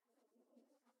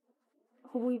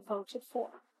 who we voted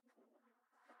for.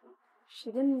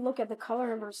 She didn't look at the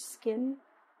color of her skin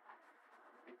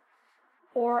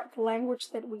or the language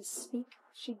that we speak.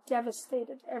 She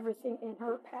devastated everything in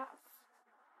her path.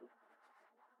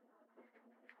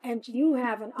 And you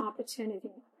have an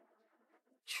opportunity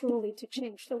truly to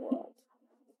change the world.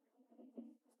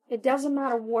 It doesn't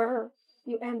matter where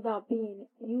you end up being,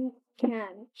 you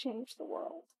can change the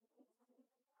world.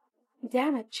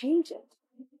 Damn it, change it.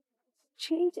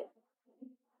 Change it.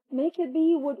 Make it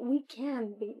be what we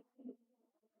can be.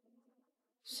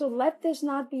 So let this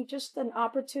not be just an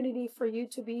opportunity for you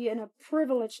to be in a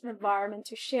privileged environment,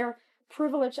 to share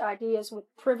privileged ideas with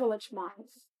privileged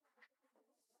minds.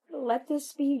 Let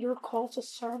this be your call to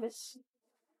service,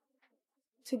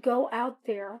 to go out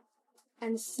there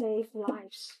and save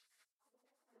lives.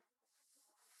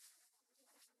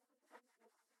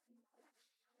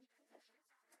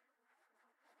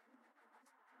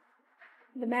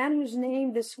 The man whose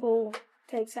name this school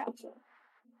takes after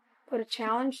put a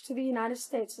challenge to the United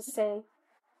States to say,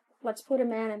 let's put a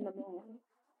man in the moon.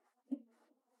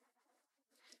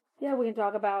 Yeah, we can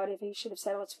talk about if he should have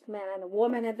said, let's put a man and a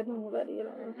woman in the moon, but,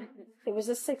 it was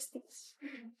the 60s.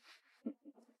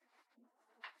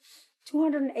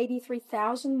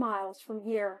 283,000 miles from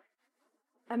here,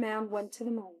 a man went to the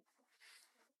moon.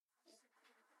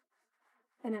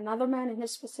 And another man in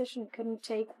his position couldn't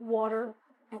take water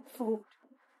and food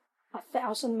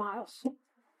 1,000 miles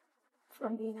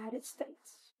from the United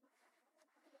States.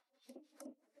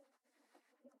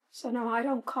 So no, I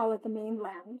don't call it the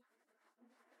mainland,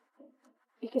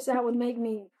 because that would make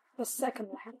me the second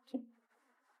land.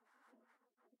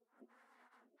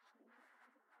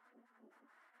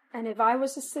 And if I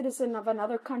was a citizen of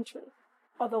another country,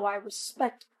 although I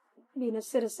respect being a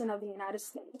citizen of the United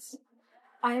States,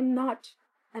 I am not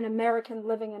an American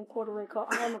living in Puerto Rico.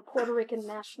 I am a Puerto Rican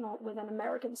national with an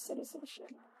American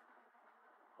citizenship.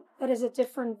 That is a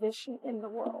different vision in the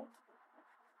world.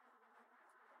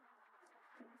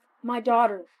 My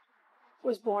daughter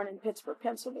was born in Pittsburgh,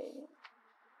 Pennsylvania.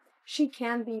 She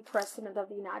can be president of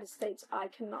the United States. I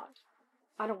cannot.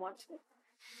 I don't want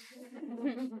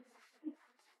to.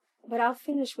 But I'll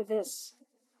finish with this.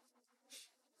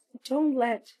 don't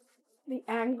let the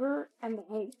anger and the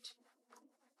hate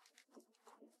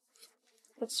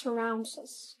that surrounds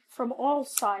us from all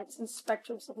sides and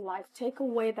spectrums of life take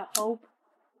away the hope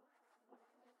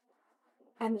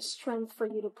and the strength for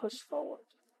you to push forward.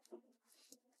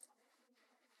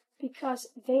 Because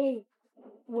they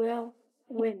will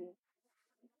win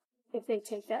if they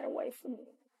take that away from you.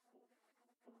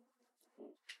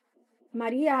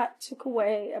 Maria took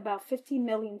away about 50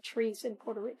 million trees in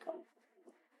Puerto Rico.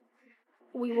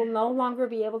 We will no longer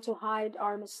be able to hide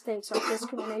our mistakes, our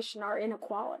discrimination, our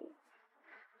inequality.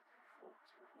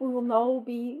 We will no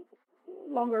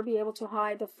longer be able to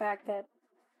hide the fact that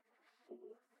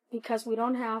because we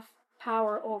don't have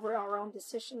power over our own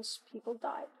decisions, people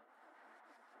died.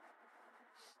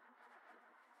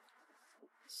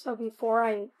 So before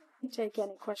I take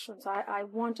any questions, I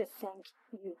want to thank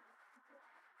you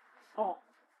all.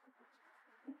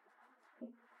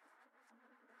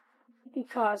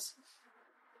 Because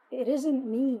it isn't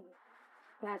me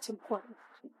that's important.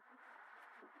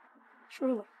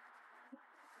 Truly.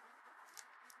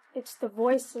 It's the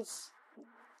voices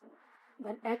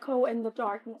that echo in the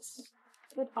darkness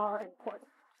that are important.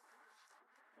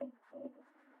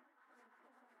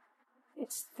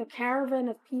 It's the caravan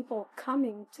of people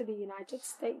coming to the United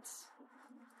States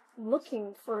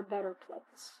looking for a better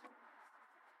place.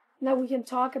 Now we can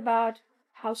talk about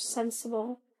how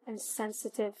sensible and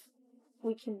sensitive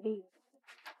we can be.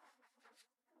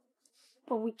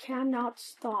 But we cannot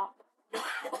stop.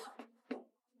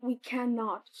 We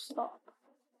cannot stop.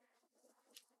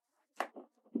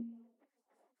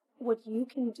 What you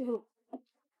can do.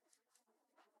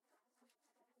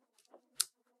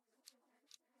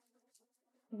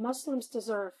 Muslims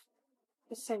deserve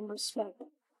the same respect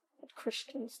that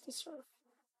Christians deserve.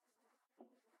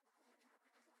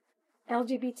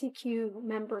 LGBTQ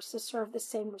members deserve the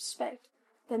same respect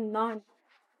that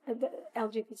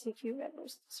non-LGBTQ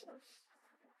members deserve.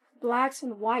 Blacks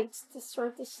and whites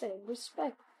deserve the same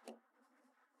respect.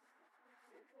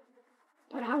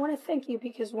 But I want to thank you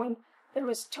because when there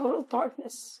was total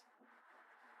darkness,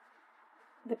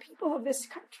 the people of this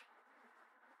country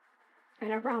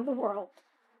and around the world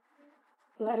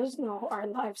let us know our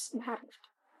lives mattered.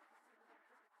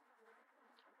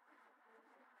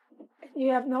 And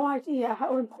you have no idea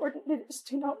how important it is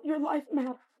to know your life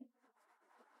matters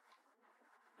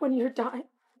when you're dying.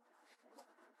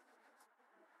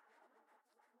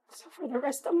 So for the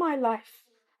rest of my life,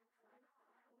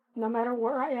 no matter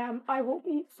where I am, I will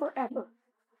be forever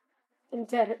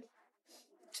indebted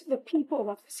to the people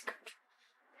of this country.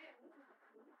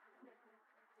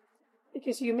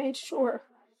 Because you made sure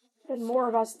that more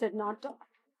of us did not die.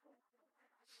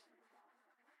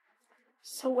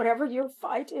 So whatever your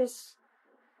fight is,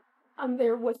 I'm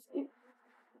there with you.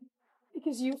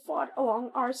 Because you fought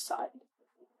along our side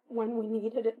when we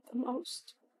needed it the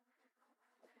most.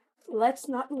 Let's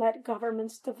not let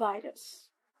governments divide us.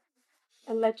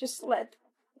 And let's just let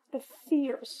the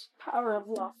fierce power of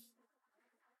love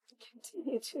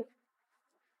continue to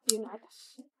unite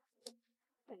us.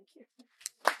 Thank you.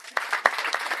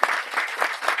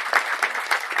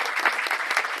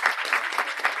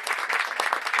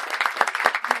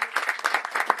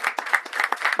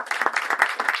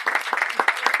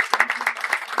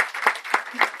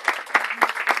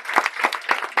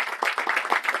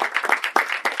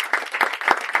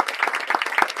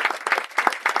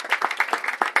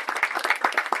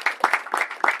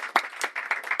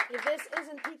 If this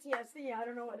isn't PTSD, I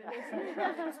don't know what it is.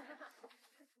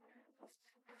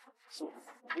 So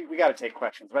we got to take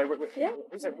questions, right? Yeah.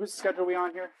 Whose schedule are we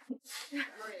on here?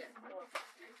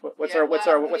 What's Yeah, our Why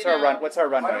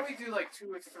runway? don't we do like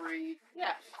 2 or 3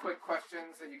 quick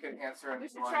questions that you can answer? We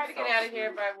should try to get out of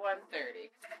here by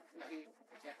 1:30.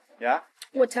 Yeah.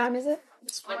 What time is it?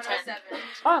 1:07.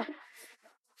 Oh.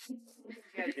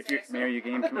 If you, Mary, you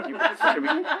game? Can we, I'm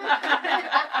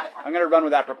going to run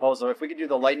with that proposal. If we could do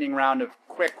the lightning round of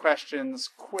quick questions,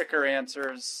 quicker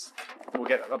answers, we'll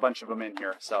get a bunch of them in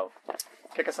here. So,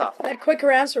 kick us off. That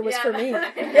quicker answer was for me.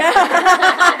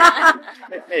 Yeah.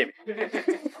 Maybe. Hi.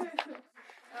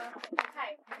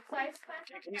 So I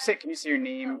spent Can you say your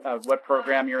name, what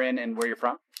program you're in, and where you're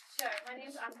from? Sure. My name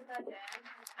is Ankita Jain,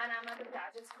 and I'm at the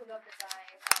Graduate School of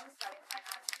Design. I'm studying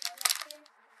finance technology,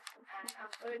 and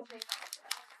I'm originally from India.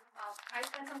 I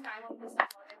spent some time over the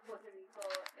summer in Puerto Rico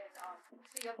in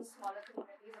 3 of the smaller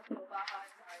communities of Lobaja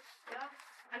and Argentina,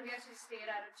 and we actually stayed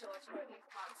at a church for 8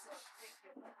 months. So thank you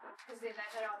for that, because they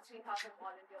let around 3,000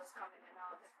 volunteers come in and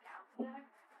out of the camp there.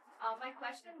 My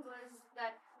question was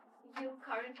that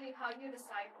how do you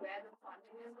decide where the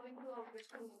funding is going to or which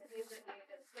communities it is?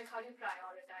 Like, how do you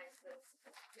prioritize this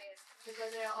place?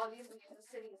 Because there are all these major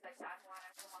cities like San Juan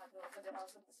and Toronto, but there are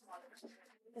also the smaller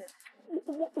communities.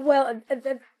 Well,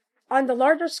 on the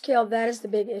larger scale, that is the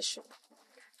big issue.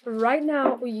 Right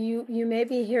now, you may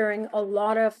be hearing a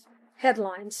lot of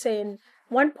headlines saying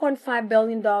 $1.5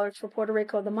 billion for Puerto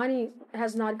Rico. The money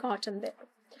has not gotten there.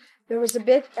 There was a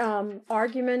big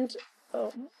argument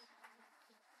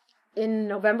in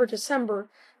November, December,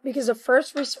 because the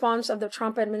first response of the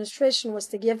Trump administration was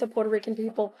to give the Puerto Rican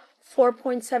people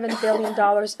 $4.7 billion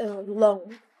in a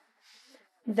loan.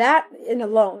 That in a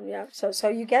loan, yeah. So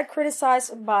you get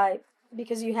criticized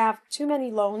because you have too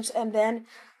many loans, and then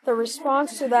the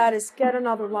response to that is get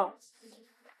another loan.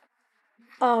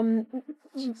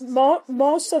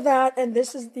 Most of that, and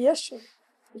this is the issue,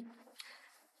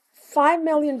 $5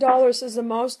 million is the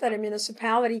most that a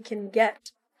municipality can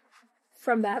get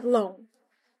from that loan.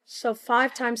 So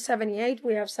 5 times 78,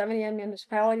 we have 78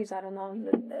 municipalities. I don't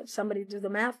know, somebody do the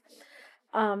math.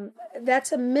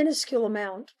 That's a minuscule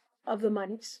amount of the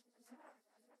monies.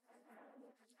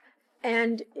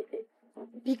 And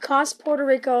because Puerto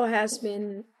Rico has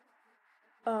been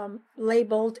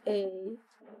labeled a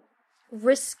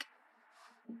risk,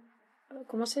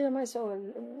 ¿cómo se llama eso?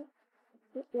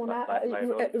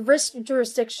 Risk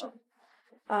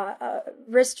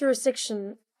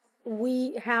jurisdiction,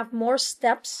 we have more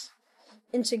steps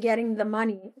into getting the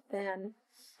money than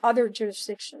other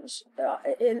jurisdictions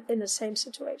in the same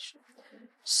situation.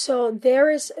 So there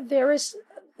is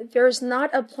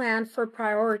not a plan for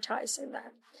prioritizing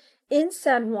that. In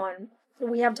San Juan,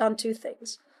 we have done two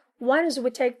things. One is we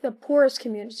take the poorest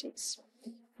communities,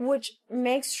 which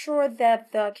makes sure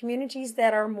that the communities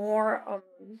that are more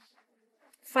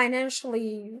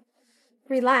financially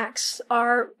relaxed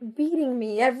are beating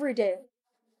me every day.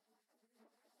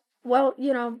 Well,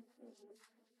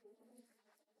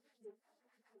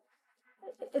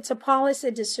 it's a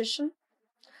policy decision.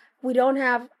 We don't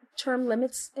have term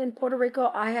limits in Puerto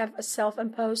Rico. I have a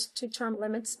self-imposed 2-term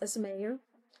limits as mayor.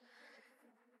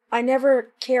 I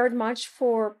never cared much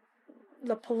for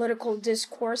the political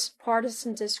discourse,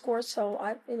 partisan discourse. So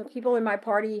people in my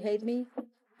party hate me,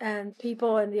 and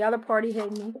people in the other party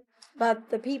hate me. But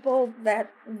the people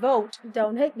that vote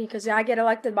don't hate me because I get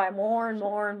elected by more and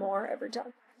more and more every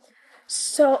time.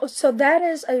 So that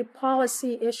is a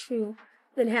policy issue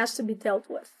that has to be dealt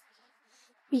with.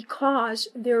 Because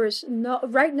there is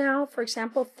right now, for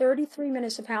example, 33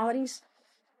 municipalities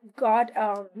got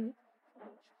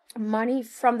money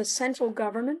from the central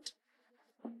government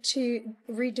to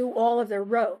redo all of their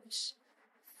roads.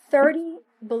 30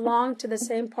 belong to the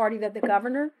same party that the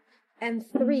governor, and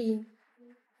 3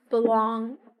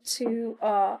 belong to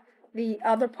the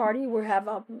other party. We have,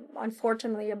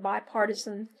 unfortunately, a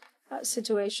bipartisan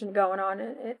situation going on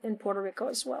in Puerto Rico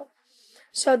as well.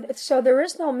 So there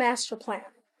is no master plan.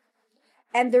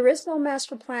 And there is no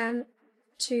master plan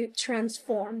to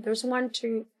transform. There's one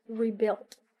to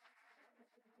rebuild.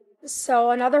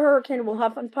 So another hurricane will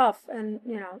huff and puff, and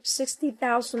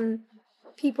 60,000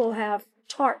 people have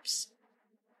tarps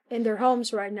in their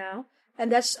homes right now, and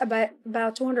that's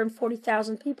about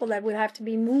 240,000 people that would have to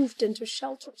be moved into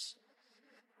shelters.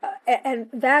 And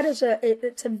that is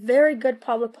it's a very good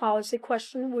public policy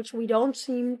question, which we don't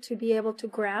seem to be able to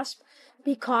grasp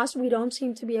because we don't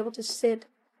seem to be able to sit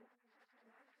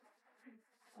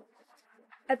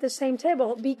at the same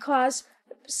table, because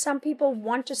some people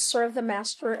want to serve the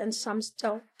master and some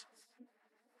don't.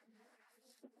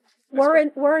 Where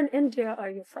in India are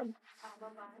you from?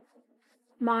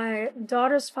 My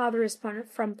daughter's father is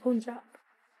from Punjab.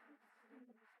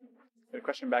 Good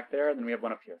question back there, then we have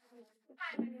one up here.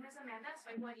 Hi, my name is Amanda.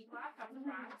 Soy Boricua from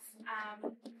France.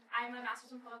 I'm a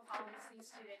Master's in Public Policy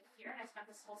student here, and I spent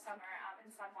this whole summer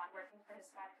in San Juan working for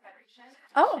Hispanic Federation.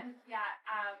 Oh.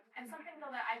 And something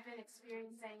though that I've been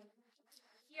experiencing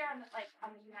here on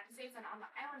the United States and on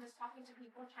the island is talking to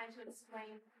people, trying to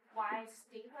explain why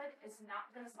statehood is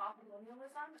not going to solve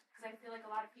colonialism, because I feel like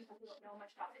a lot of people who don't know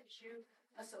much about the issue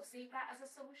associate that as a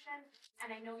solution.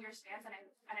 And I know your stance, and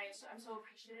I'm so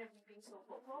appreciative of you being so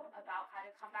vocal about how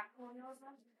to combat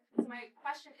colonialism. So my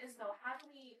question is, though, how do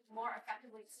we more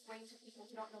effectively explain to people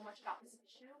who don't know much about this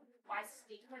issue why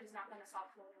statehood is not going to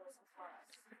solve colonialism for us?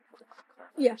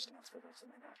 Yeah.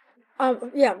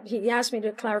 He asked me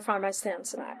to clarify my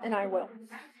stance, and I will.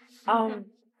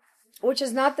 Which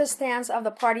is not the stance of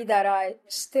the party that I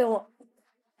still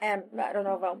am. I don't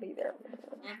know if I'll be there,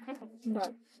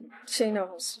 but she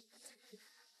knows.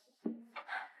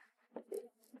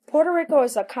 Puerto Rico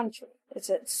is a country. It's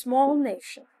a small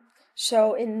nation.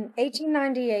 So in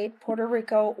 1898, Puerto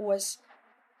Rico was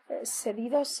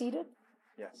seated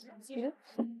Yes.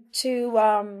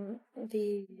 to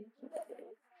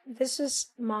this is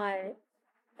my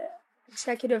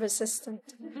executive assistant.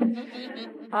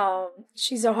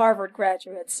 She's a Harvard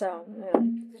graduate, so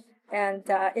and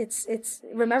it's.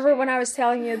 Remember when I was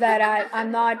telling you that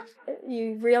I'm not.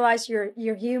 You realize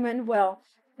you're human. Well,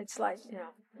 it's like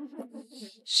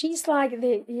she's like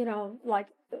like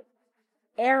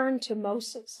Aaron to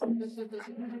Moses.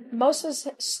 Moses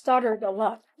stuttered a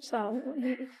lot, so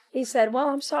he said, "Well,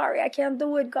 I'm sorry, I can't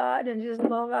do it, God." And just,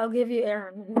 well, I'll give you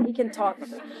Aaron. He can talk.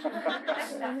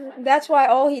 That's why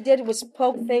all he did was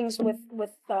poke things with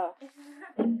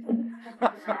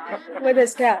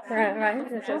his cat,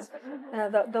 right? It's just,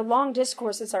 the long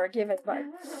discourses are given, but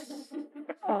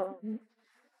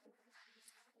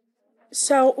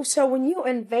so when you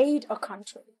invade a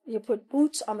country, you put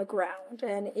boots on the ground,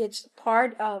 and it's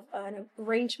part of an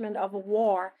arrangement of a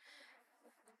war.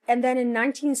 And then in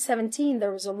 1917,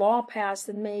 there was a law passed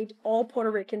that made all Puerto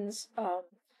Ricans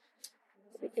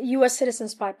U.S.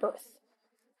 citizens by birth.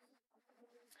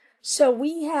 So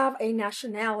we have a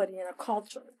nationality and a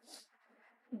culture,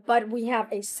 but we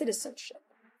have a citizenship.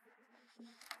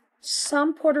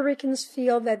 Some Puerto Ricans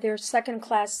feel that they're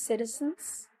second-class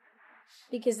citizens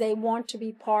because they want to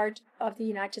be part of the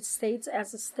United States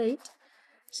as a state.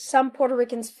 Some Puerto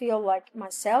Ricans feel like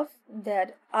myself,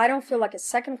 that I don't feel like a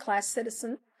second-class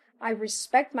citizen. I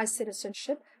respect my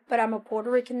citizenship, but I'm a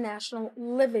Puerto Rican national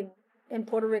living in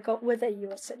Puerto Rico with a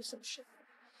U.S. citizenship.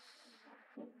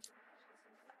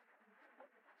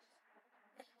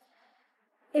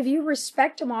 If you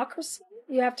respect democracy,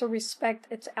 you have to respect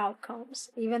its outcomes,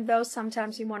 even though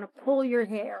sometimes you want to pull your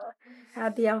hair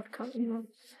at the outcome.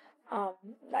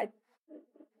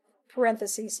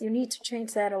 Parentheses, you need to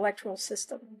change that electoral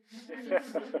system.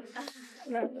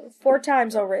 4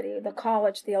 times already,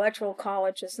 the electoral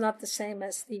college is not the same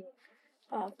as the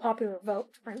popular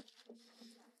vote, right?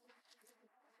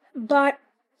 But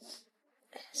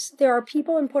there are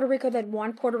people in Puerto Rico that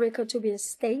want Puerto Rico to be a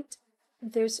state.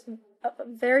 There's a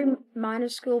very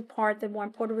minuscule part that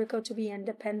want Puerto Rico to be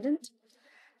independent.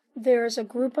 There's a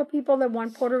group of people that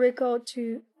want Puerto Rico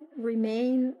to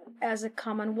remain as a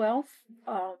commonwealth,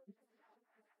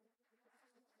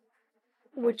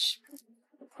 which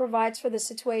provides for the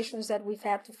situations that we've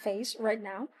had to face right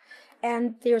now.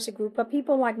 And there's a group of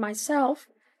people like myself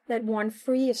that want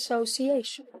free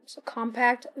association. It's a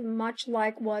compact much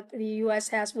like what the U.S.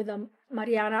 has with the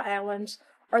Mariana Islands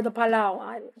or the Palau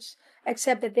Islands,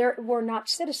 except that they were not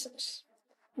citizens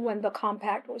when the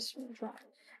compact was drawn,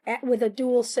 with a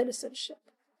dual citizenship.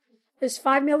 There's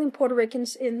 5 million Puerto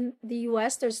Ricans in the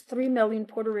U.S. There's 3 million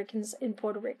Puerto Ricans in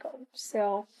Puerto Rico.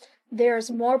 So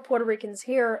there's more Puerto Ricans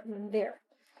here than there.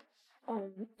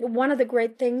 One of the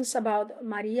great things about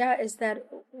Maria is that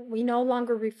we no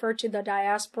longer refer to the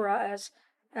diaspora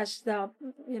as the,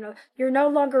 you're no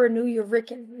longer a New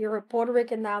Yorican. You're a Puerto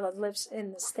Rican now that lives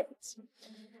in the States.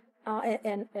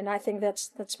 And I think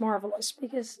that's marvelous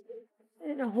because,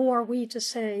 who are we to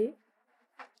say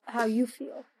how you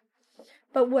feel?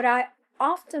 But what I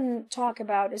often talk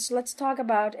about is, let's talk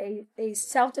about a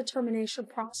self-determination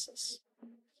process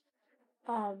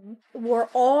where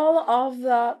all of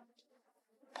the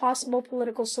possible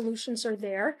political solutions are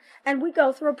there, and we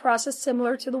go through a process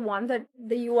similar to the one that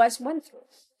the U.S. went through.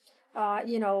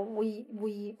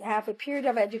 We have a period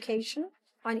of education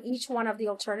on each one of the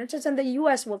alternatives, and the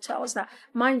U.S. will tell us that.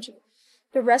 Mind you,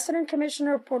 the resident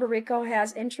commissioner of Puerto Rico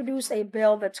has introduced a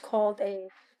bill that's called an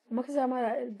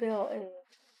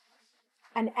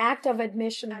act of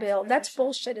admission bill. That's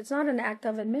bullshit. It's not an act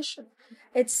of admission.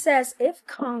 It says if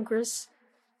Congress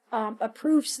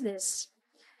approves this,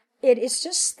 it is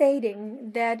just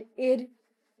stating that it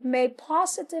may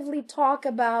positively talk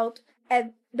about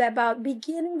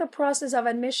beginning the process of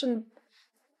admission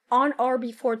on or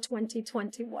before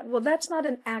 2021. Well, that's not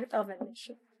an act of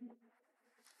admission.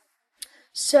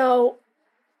 So,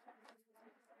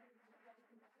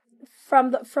 from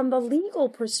the legal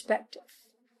perspective,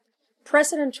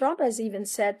 President Trump has even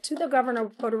said to the governor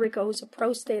of Puerto Rico, who's a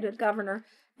pro-stated governor,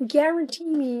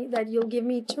 guarantee me that you'll give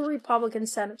me 2 Republican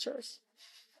senators.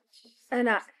 And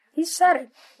he said it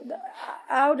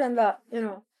out in the,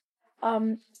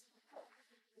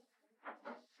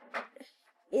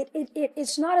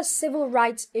 it's not a civil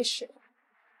rights issue.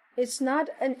 It's not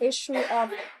an issue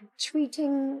of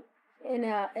treating in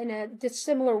a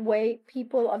dissimilar way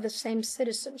people of the same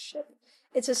citizenship.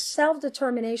 It's a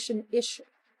self-determination issue.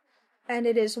 And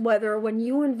it is whether when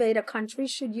you invade a country,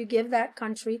 should you give that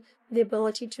country the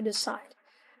ability to decide.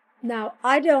 Now,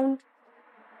 I don't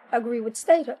agree with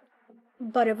statehood.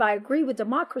 But if I agree with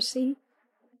democracy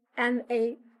and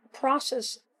a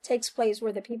process takes place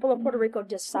where the people of Puerto Rico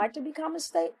decide to become a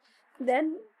state,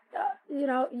 then,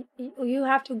 you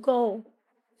have to go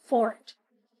for it.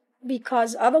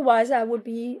 Because otherwise I would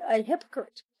be a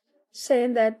hypocrite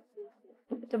saying that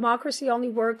democracy only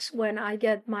works when I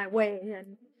get my way.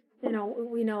 And,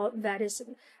 we know that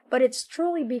isn't. But it's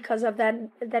truly because of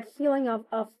that feeling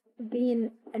of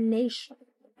being a nation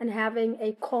and having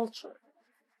a culture.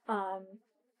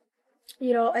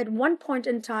 At one point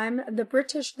in time, the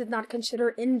British did not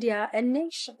consider India a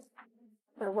nation.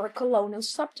 They were colonial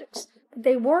subjects.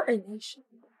 They were a nation.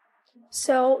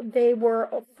 So they were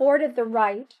afforded the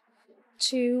right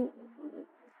to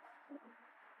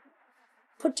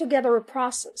put together a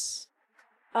process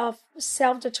of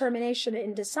self-determination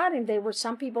in deciding. There were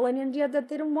some people in India that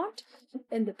didn't want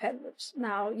independence.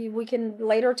 Now, we can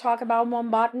later talk about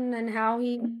Mountbatten and how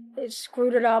he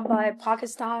screwed it up by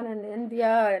Pakistan and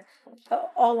India and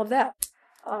all of that.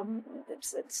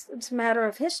 It's a matter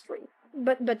of history.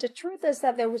 But the truth is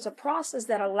that there was a process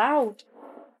that allowed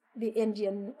the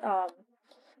Indian,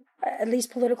 at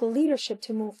least political leadership,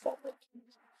 to move forward.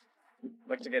 I'd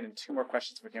like to get in two more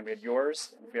questions if we can. We had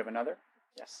yours, and if we have another.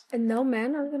 Yes. And no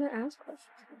men are going to ask questions.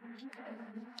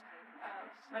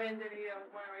 Maria Delia was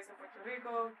born and raised in Puerto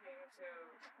Rico, came to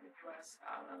the U.S.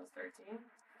 When I was 13.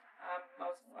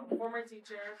 I'm a former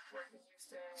teacher, worked in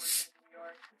Houston, worked in New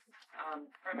York,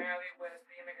 primarily with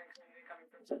the immigrant community coming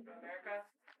from Central America.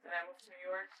 Then I moved to New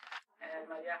York, and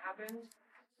Maria happened.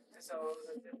 So it was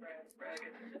a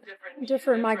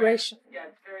different migration.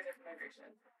 Yeah, very different migration.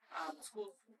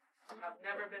 Schools have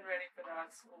never been ready for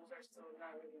that. Schools are still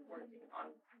not really working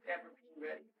on ever being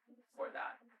ready for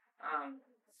that.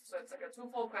 So it's like a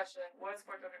twofold question. What is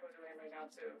Puerto Rico doing right now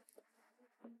to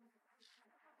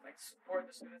support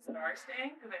the students that are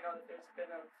staying? Because I know that there's been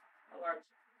a large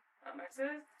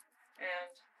exodus.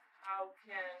 And how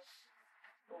can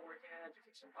people working in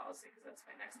education policy, because that's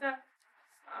my next step,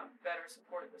 better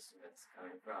support the students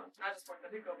coming from not just Puerto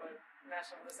Rico, but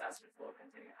national disasters will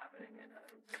continue happening in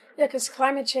other. Yeah, because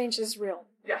climate change is real.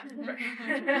 Yeah,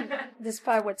 right.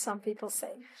 Despite what some people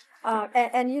say.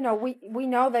 And we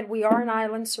know that we are an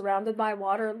island surrounded by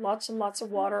water, lots and lots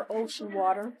of water, ocean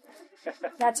water.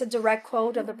 That's a direct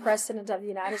quote of the President of the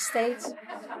United States.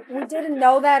 We didn't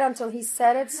know that until he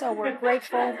said it, so we're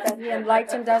grateful that he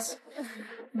enlightened us.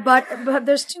 But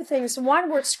there's two things. One,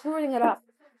 we're screwing it up.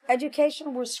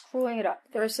 Education, we're screwing it up.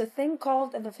 There's a thing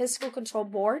called the Fiscal Control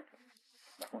Board,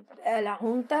 La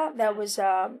Junta, that was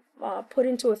put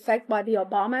into effect by the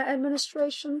Obama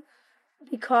administration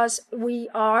because we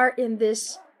are in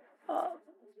this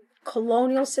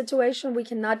colonial situation. We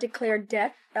cannot declare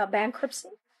debt, bankruptcy.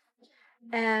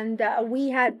 And we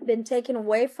had been taken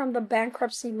away from the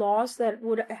bankruptcy laws that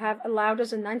would have allowed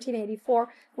us in 1984.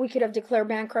 We could have declared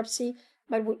bankruptcy,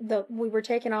 but we were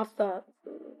taken off the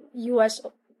U.S.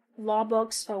 law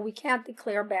books, so we can't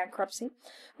declare bankruptcy.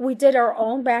 We did our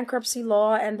own bankruptcy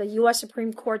law, and the U.S.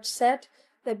 Supreme Court said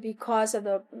that because of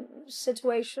the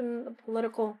situation, the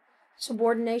political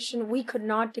subordination, we could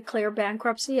not declare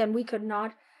bankruptcy, and we could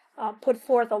not put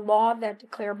forth a law that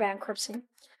declared bankruptcy.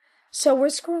 So we're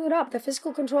screwing it up. The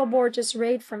Fiscal Control Board just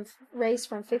raised from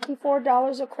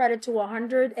 $54 a credit to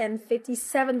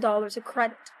 $157 a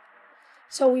credit.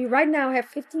 So we right now have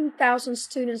 15,000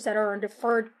 students that are on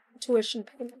deferred tuition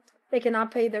payment. They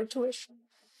cannot pay their tuition.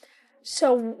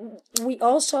 So we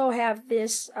also have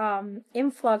this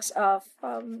influx of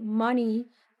money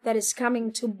that is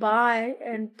coming to buy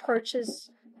and purchase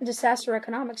disaster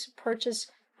economics, purchase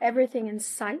everything in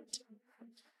sight.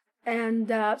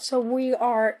 And so we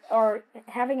are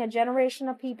having a generation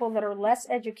of people that are less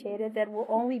educated that will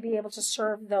only be able to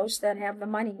serve those that have the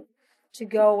money to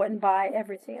go and buy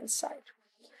everything in sight.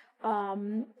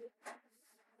 The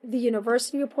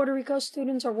University of Puerto Rico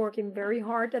students are working very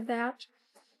hard at that.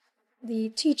 The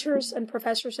teachers and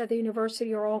professors at the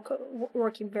university are all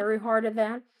working very hard at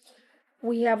that.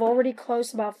 We have already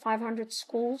closed about 500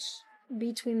 schools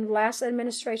between the last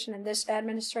administration and this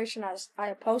administration. I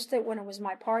opposed it when it was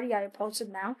my party. I oppose it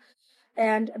now.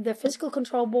 And the Fiscal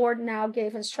Control Board now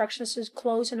gave instructions to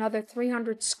close another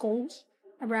 300 schools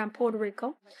around Puerto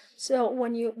Rico. So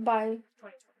when you, by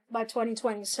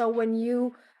 2020. So when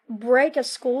you break a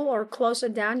school or close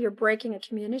it down, you're breaking a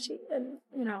community. And,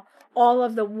 all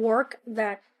of the work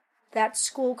that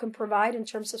school can provide in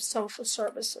terms of social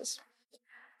services.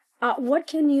 What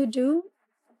can you do?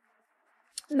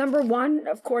 Number one,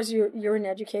 of course, you're in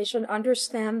education.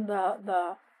 Understand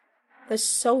the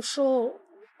social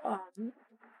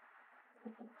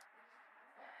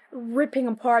ripping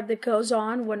apart that goes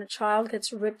on when a child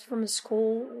gets ripped from a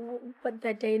school, but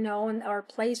that they know and are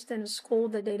placed in a school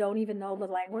that they don't even know the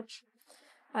language.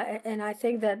 And I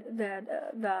think that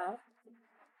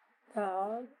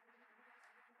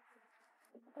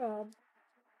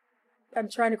I'm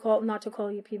trying to not to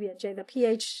call you PBHA, the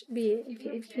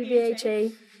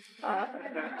PBHA,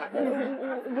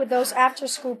 with those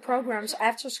after-school programs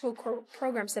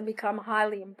that become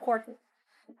highly important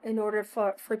in order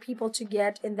for people to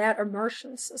get in that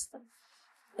immersion system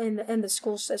in the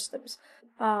school systems.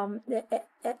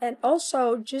 And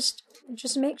also just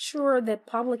make sure that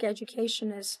public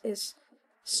education is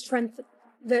strengthened.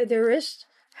 There is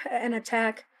an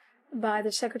attack by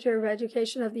the Secretary of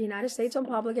Education of the United States on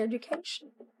public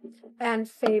education and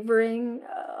favoring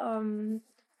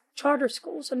charter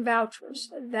schools and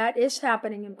vouchers. That is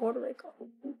happening in Puerto Rico.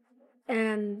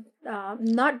 And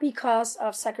not because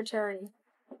of Secretary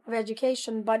of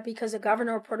Education, but because the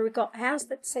governor of Puerto Rico has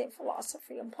that same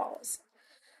philosophy and policy.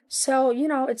 So,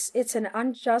 it's an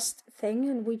unjust thing,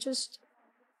 and we just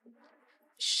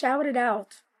shout it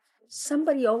out.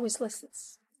 Somebody always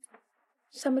listens.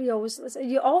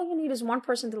 All you need is one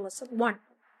person to listen. One.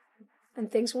 And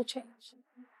things will change.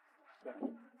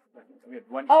 We have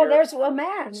one Oh, here. there's a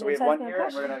man. So we have one here,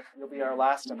 and you'll be our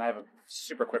last, and I have a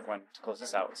super quick one to close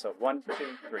this out. So 1, 2,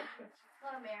 3.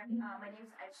 Hello, Mayor. My name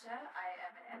is Aisha. I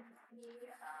am an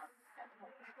MP at the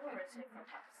public school, originally from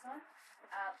Pakistan.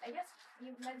 I guess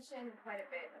you've mentioned quite a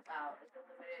bit about the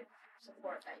limited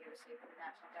support that you received from the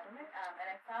national government, and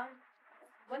I found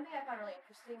one thing I found really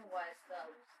interesting was the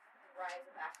rise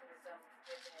of activism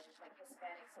within like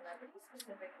Hispanic celebrities,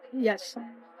 specifically Yes.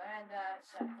 Lin-Manuel Miranda,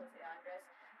 Chef Jose Andres.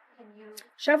 Can you?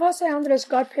 Chef Jose Andres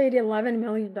got paid $11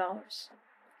 million. And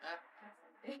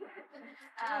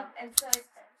so.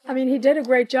 I mean, he did a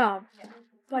great job,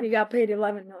 but he got paid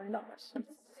 $11 million. I didn't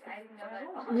know that.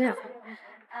 Yeah.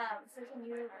 So can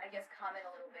you, I guess, comment a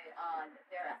little bit on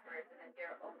their efforts and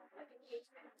their own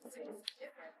engagement with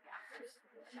different actors?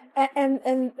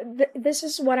 And this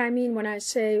is what I mean when I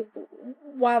say,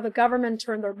 while the government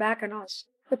turned their back on us,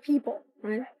 the people,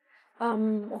 right?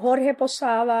 Jorge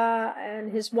Posada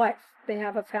and his wife, they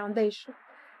have a foundation.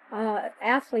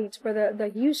 Athletes for the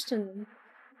Houston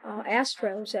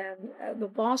Astros and the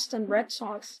Boston Red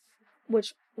Sox,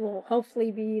 which will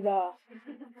hopefully be the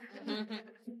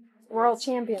world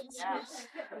champions.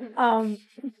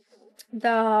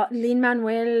 The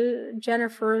Lin-Manuel,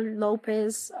 Jennifer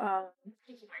Lopez,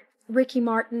 Ricky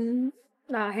Martin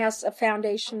has a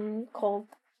foundation called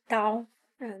Tao,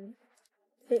 and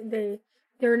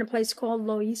they're in a place called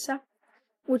Loíza,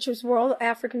 which was where all the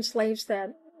African slaves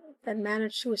that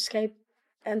managed to escape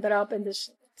ended up in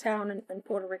this town in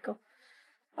Puerto Rico.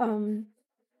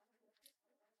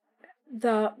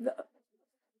 The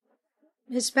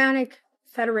Hispanic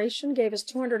Federation gave us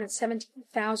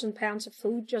 217,000 pounds of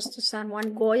food just to San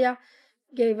Juan. Goya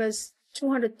gave us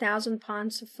 200,000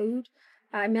 pounds of food.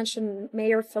 I mentioned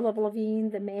Mayor Philip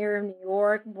Levine, the mayor of New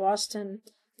York, Boston,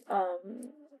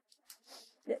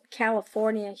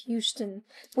 California, Houston.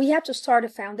 We had to start a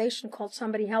foundation called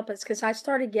Somebody Help Us, because I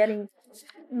started getting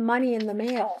money in the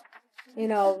mail, the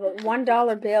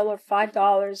 $1 bill or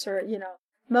 $5, or,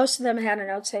 most of them had a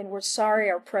note saying, "We're sorry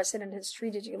our president has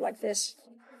treated you like this.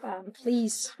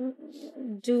 Please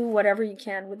do whatever you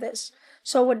can with this."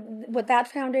 So what that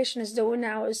foundation is doing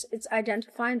now is it's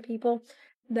identifying people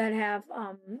that have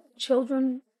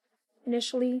children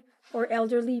initially, or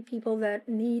elderly people that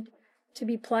need to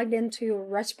be plugged into a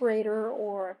respirator,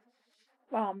 or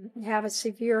have a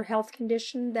severe health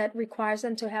condition that requires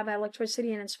them to have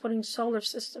electricity, and it's putting solar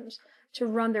systems to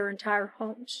run their entire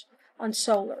homes on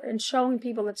solar, and showing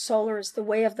people that solar is the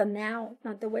way of the now,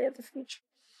 not the way of the future.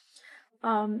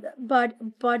 But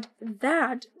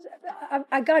that,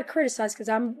 I got criticized because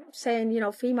I'm saying,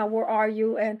 FEMA, where are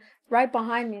you? And right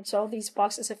behind me, it's all these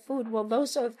boxes of food. Well,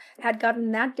 those had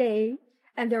gotten that day,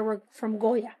 and they were from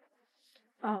Goya.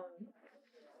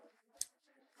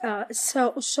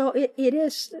 So it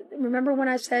is. Remember when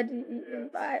I said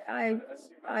I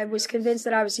was convinced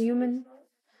that I was human?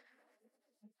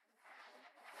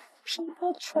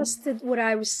 People trusted what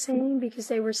I was saying because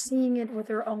they were seeing it with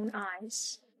their own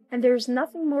eyes. And there's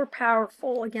nothing more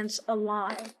powerful against a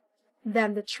lie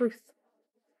than the truth.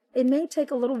 It may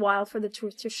take a little while for the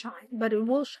truth to shine, but it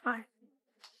will shine.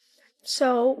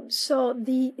 So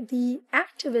the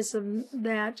activism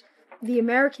that the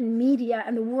American media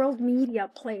and the world media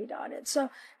played on it. So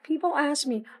people ask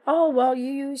me, "Oh, well,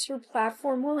 you use your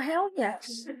platform." Well, hell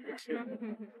yes.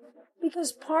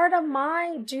 Because part of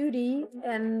my duty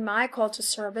and my call to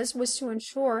service was to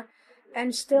ensure,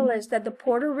 and still is, that the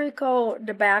Puerto Rico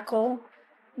debacle,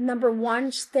 number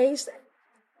one, stays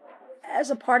as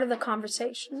a part of the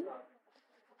conversation,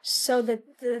 so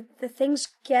that the things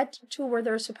get to where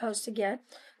they're supposed to get.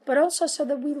 but also so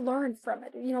that we learn from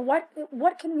it. You know,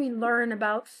 what can we learn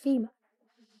about FEMA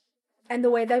and the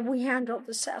way that we handle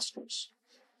disasters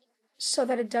so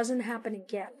that it doesn't happen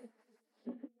again?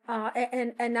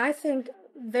 And I think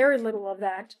very little of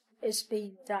that is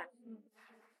being done.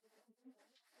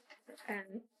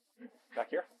 And back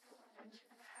here.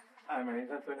 Hi, my name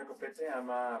is Antonio Copete. I'm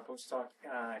a postdoc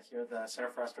here at the Center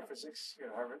for Astrophysics here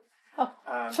at Harvard.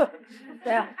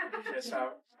 yeah. Yes,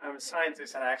 I'm a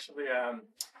scientist, and actually,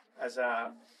 as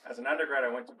an undergrad, I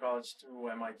went to college to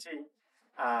MIT,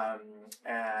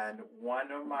 and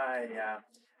one of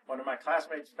my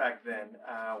classmates back then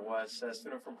was a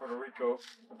student from Puerto Rico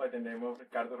by the name of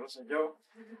Ricardo Rosselló,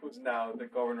 who's now the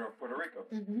governor of Puerto Rico.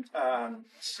 Mm-hmm.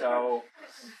 So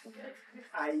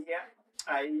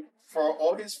I for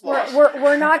all his flaws,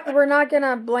 we're not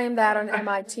gonna blame that on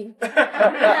MIT.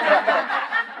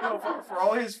 No, for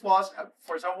all his flaws,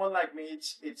 for someone like me,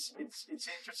 it's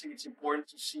interesting. It's important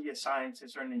to see a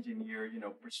scientist or an engineer,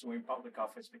 pursuing public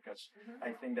office, because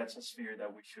I think that's a sphere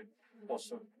that we should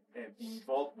also be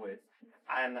involved with.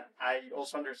 And I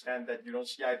also understand that you don't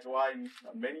see eye to eye on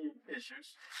many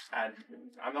issues. And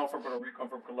I'm not from Puerto Rico; I'm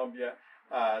from Colombia.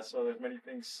 So there's many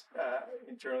things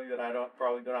internally that I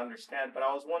probably don't understand. But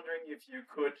I was wondering if you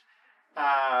could,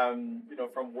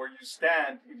 from where you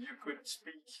stand, if you could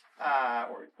speak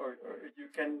or you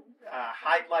can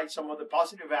highlight some of the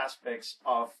positive aspects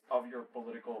of your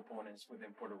political opponents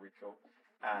within Puerto Rico.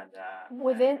 And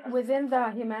within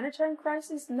the humanitarian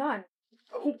crisis, none.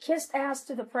 He kissed ass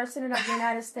to the President of the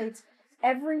United States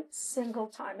every single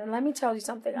time. And let me tell you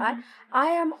something. I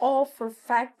am all for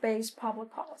fact-based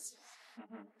public policy.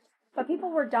 But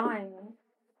people were dying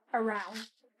around.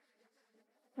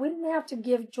 We didn't have to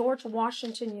give George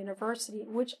Washington University,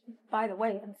 which, by the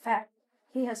way, in fact,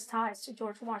 he has ties to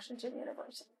George Washington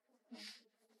University.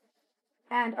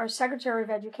 And our Secretary of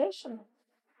Education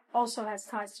also has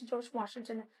ties to George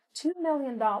Washington. $2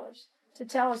 million to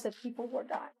tell us that people were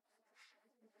dying.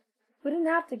 We didn't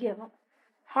have to give them.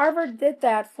 Harvard did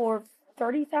that for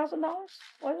 $30,000.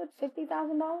 Was it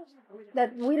 $50,000?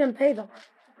 That we didn't pay them.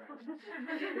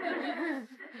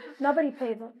 Nobody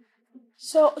paid them.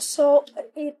 So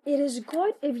it is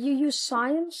good if you use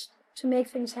science to make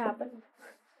things happen.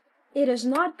 It is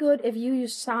not good if you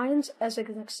use science as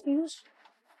an excuse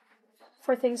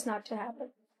for things not to happen.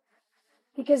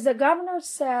 Because the governor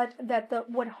said that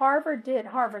what Harvard did,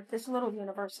 this little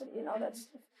university,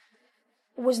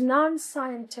 was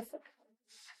non-scientific.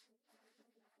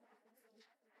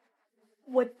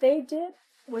 What they did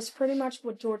was pretty much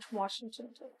what George Washington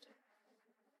did.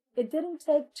 It didn't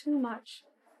take too much.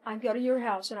 I go to your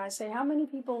house and I say, how many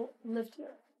people lived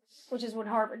here? Which is what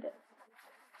Harvard did.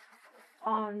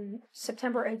 On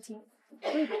September 18th.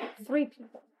 Three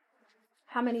people.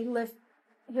 How many live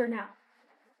here now?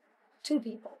 2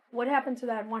 people. What happened to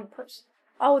that one person?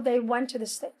 Oh, they went to the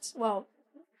States. Well,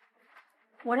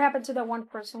 what happened to that one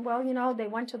person? Well, they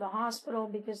went to the hospital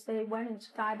because they went into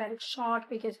diabetic shock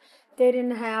because they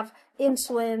didn't have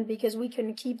insulin, because we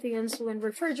couldn't keep the insulin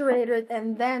refrigerated,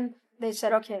 and then they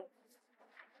said, okay,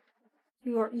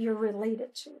 you're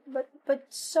related to. But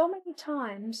so many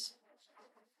times,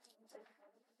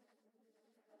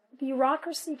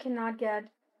 bureaucracy cannot get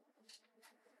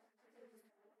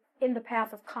in the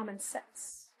path of common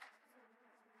sense,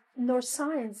 nor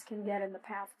science can get in the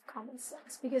path of common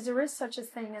sense, because there is such a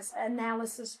thing as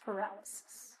analysis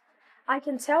paralysis. I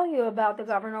can tell you about the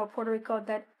governor of Puerto Rico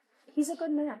that he's a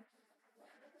good man.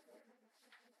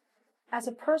 As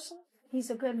a person, he's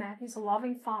a good man. He's a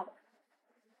loving father.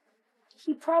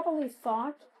 He probably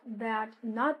thought that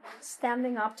not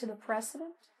standing up to the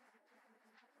president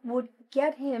would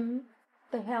get him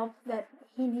the help that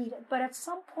he needed. But at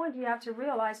some point, you have to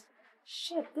realize,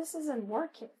 shit, this isn't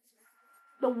working.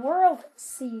 The world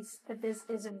sees that this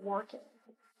isn't working.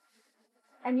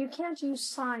 And you can't use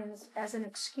science as an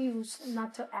excuse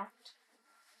not to act.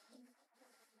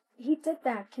 He did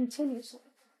that continuously.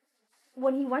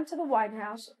 When he went to the White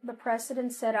House, the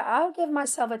president said, I'll give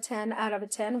myself a 10 out of a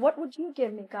 10. What would you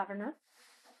give me, Governor?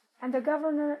 And the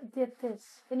governor did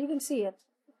this. And you can see it.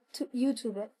 To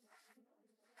YouTube it.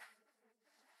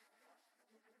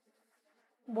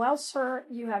 Well, sir,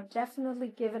 you have definitely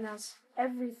given us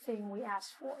everything we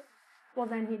asked for. Well,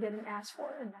 then he didn't ask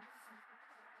for enough.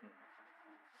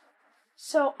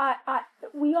 So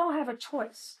we all have a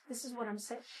choice. This is what I'm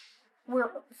saying.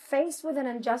 We're faced with an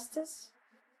injustice.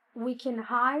 We can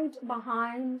hide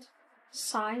behind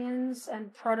science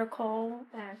and protocol,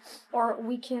 or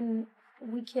we can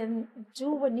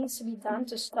do what needs to be done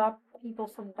to stop people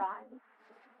from dying.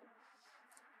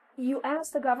 You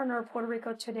ask the governor of Puerto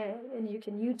Rico today, and you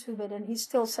can YouTube it, and he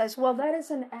still says, well, that is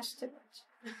an estimate.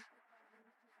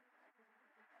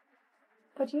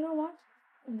 But you know what?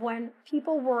 When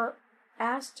people were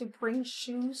asked to bring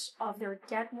shoes of their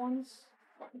dead ones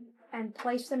and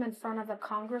place them in front of the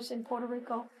Congress in Puerto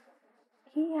Rico,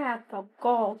 he had the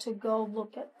gall to go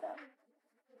look at them.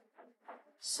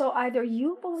 So either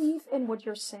you believe in what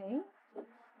you're saying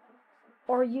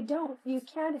or you don't. You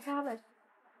can't have it.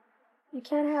 You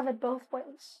can't have it both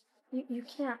ways. You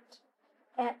can't.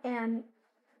 And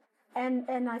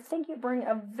I think you bring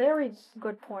a very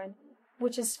good point,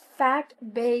 which is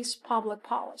fact-based public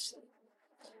policy.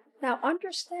 Now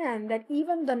understand that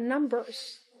even the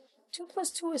numbers, 2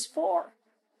 plus 2 is 4,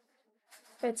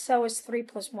 but so is 3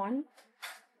 plus 1,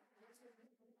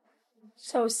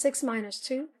 so is 6 minus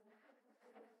 2,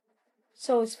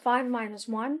 so is 5 minus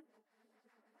 1,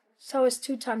 so is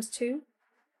 2 times 2.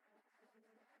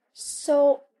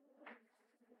 So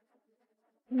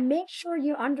make sure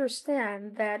you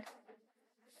understand that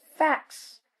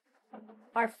facts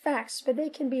are facts, but they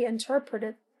can be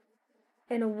interpreted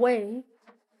in a way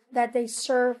that they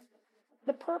serve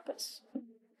the purpose.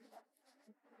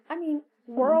 I mean,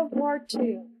 World War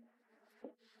II,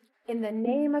 in the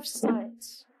name of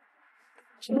science,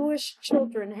 Jewish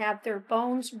children had their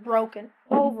bones broken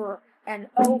over and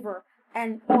over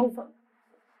and over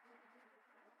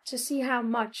to see how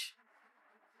much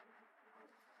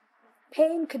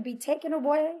pain could be taken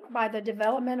away by the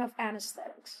development of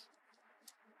anesthetics.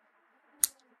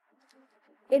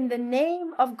 In the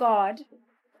name of God,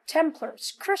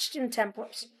 Templars, Christian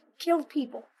Templars, killed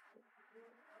people.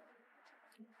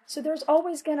 So there's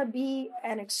always going to be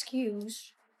an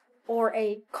excuse or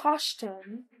a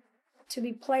costume to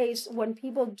be placed when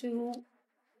people do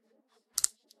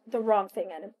the wrong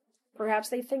thing. And perhaps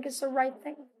they think it's the right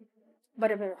thing.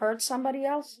 But if it hurts somebody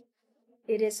else,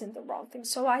 it isn't the wrong thing.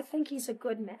 So I think he's a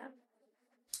good man.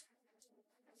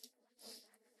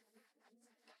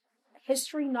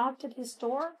 History knocked at his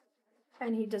door,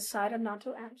 and he decided not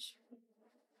to answer.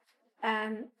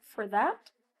 And for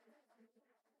that,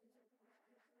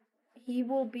 he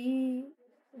will be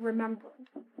remembered.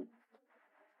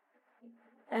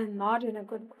 And not in a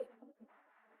good way.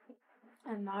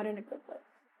 And not in a good way.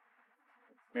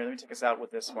 Mary, let me take us out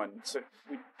with this one. So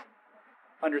we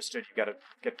understood you got to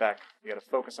get back. You got to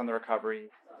focus on the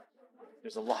recovery.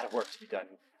 There's a lot of work to be done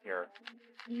here.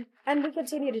 And we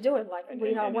continue to do it. Like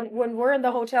when we're in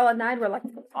the hotel at night, we're like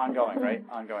ongoing, right?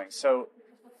 Ongoing. So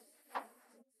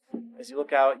as you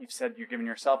look out, you've said you're giving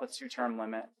yourself a 2-term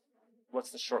limit. What's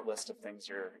the short list of things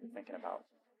you're thinking about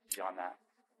beyond that?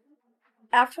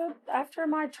 After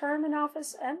my term in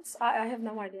office ends, I have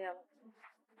no idea.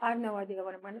 I have no idea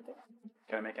what I'm going to do.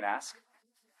 Can I make an ask?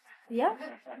 Yeah.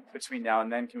 Between now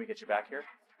and then, can we get you back here?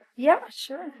 Yeah,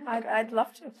 sure. I'd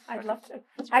love to. I'd love to.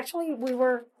 Actually, we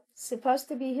were supposed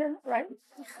to be here, right?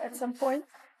 At some point,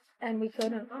 and we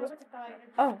couldn't.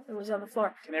 Oh, it was on the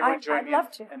floor. Can everyone join me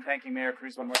in thanking Mayor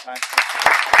Cruz one more time?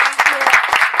 Thank you.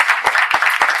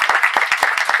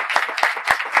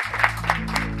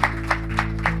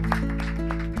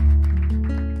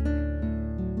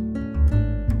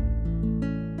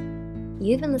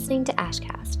 You've been listening to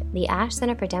AshCast, the Ash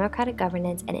Center for Democratic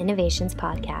Governance and Innovations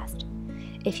podcast.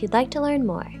 If you'd like to learn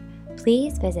more,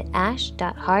 please visit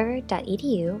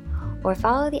ash.harvard.edu or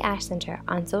follow the Ash Center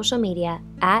on social media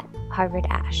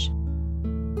 @HarvardAsh.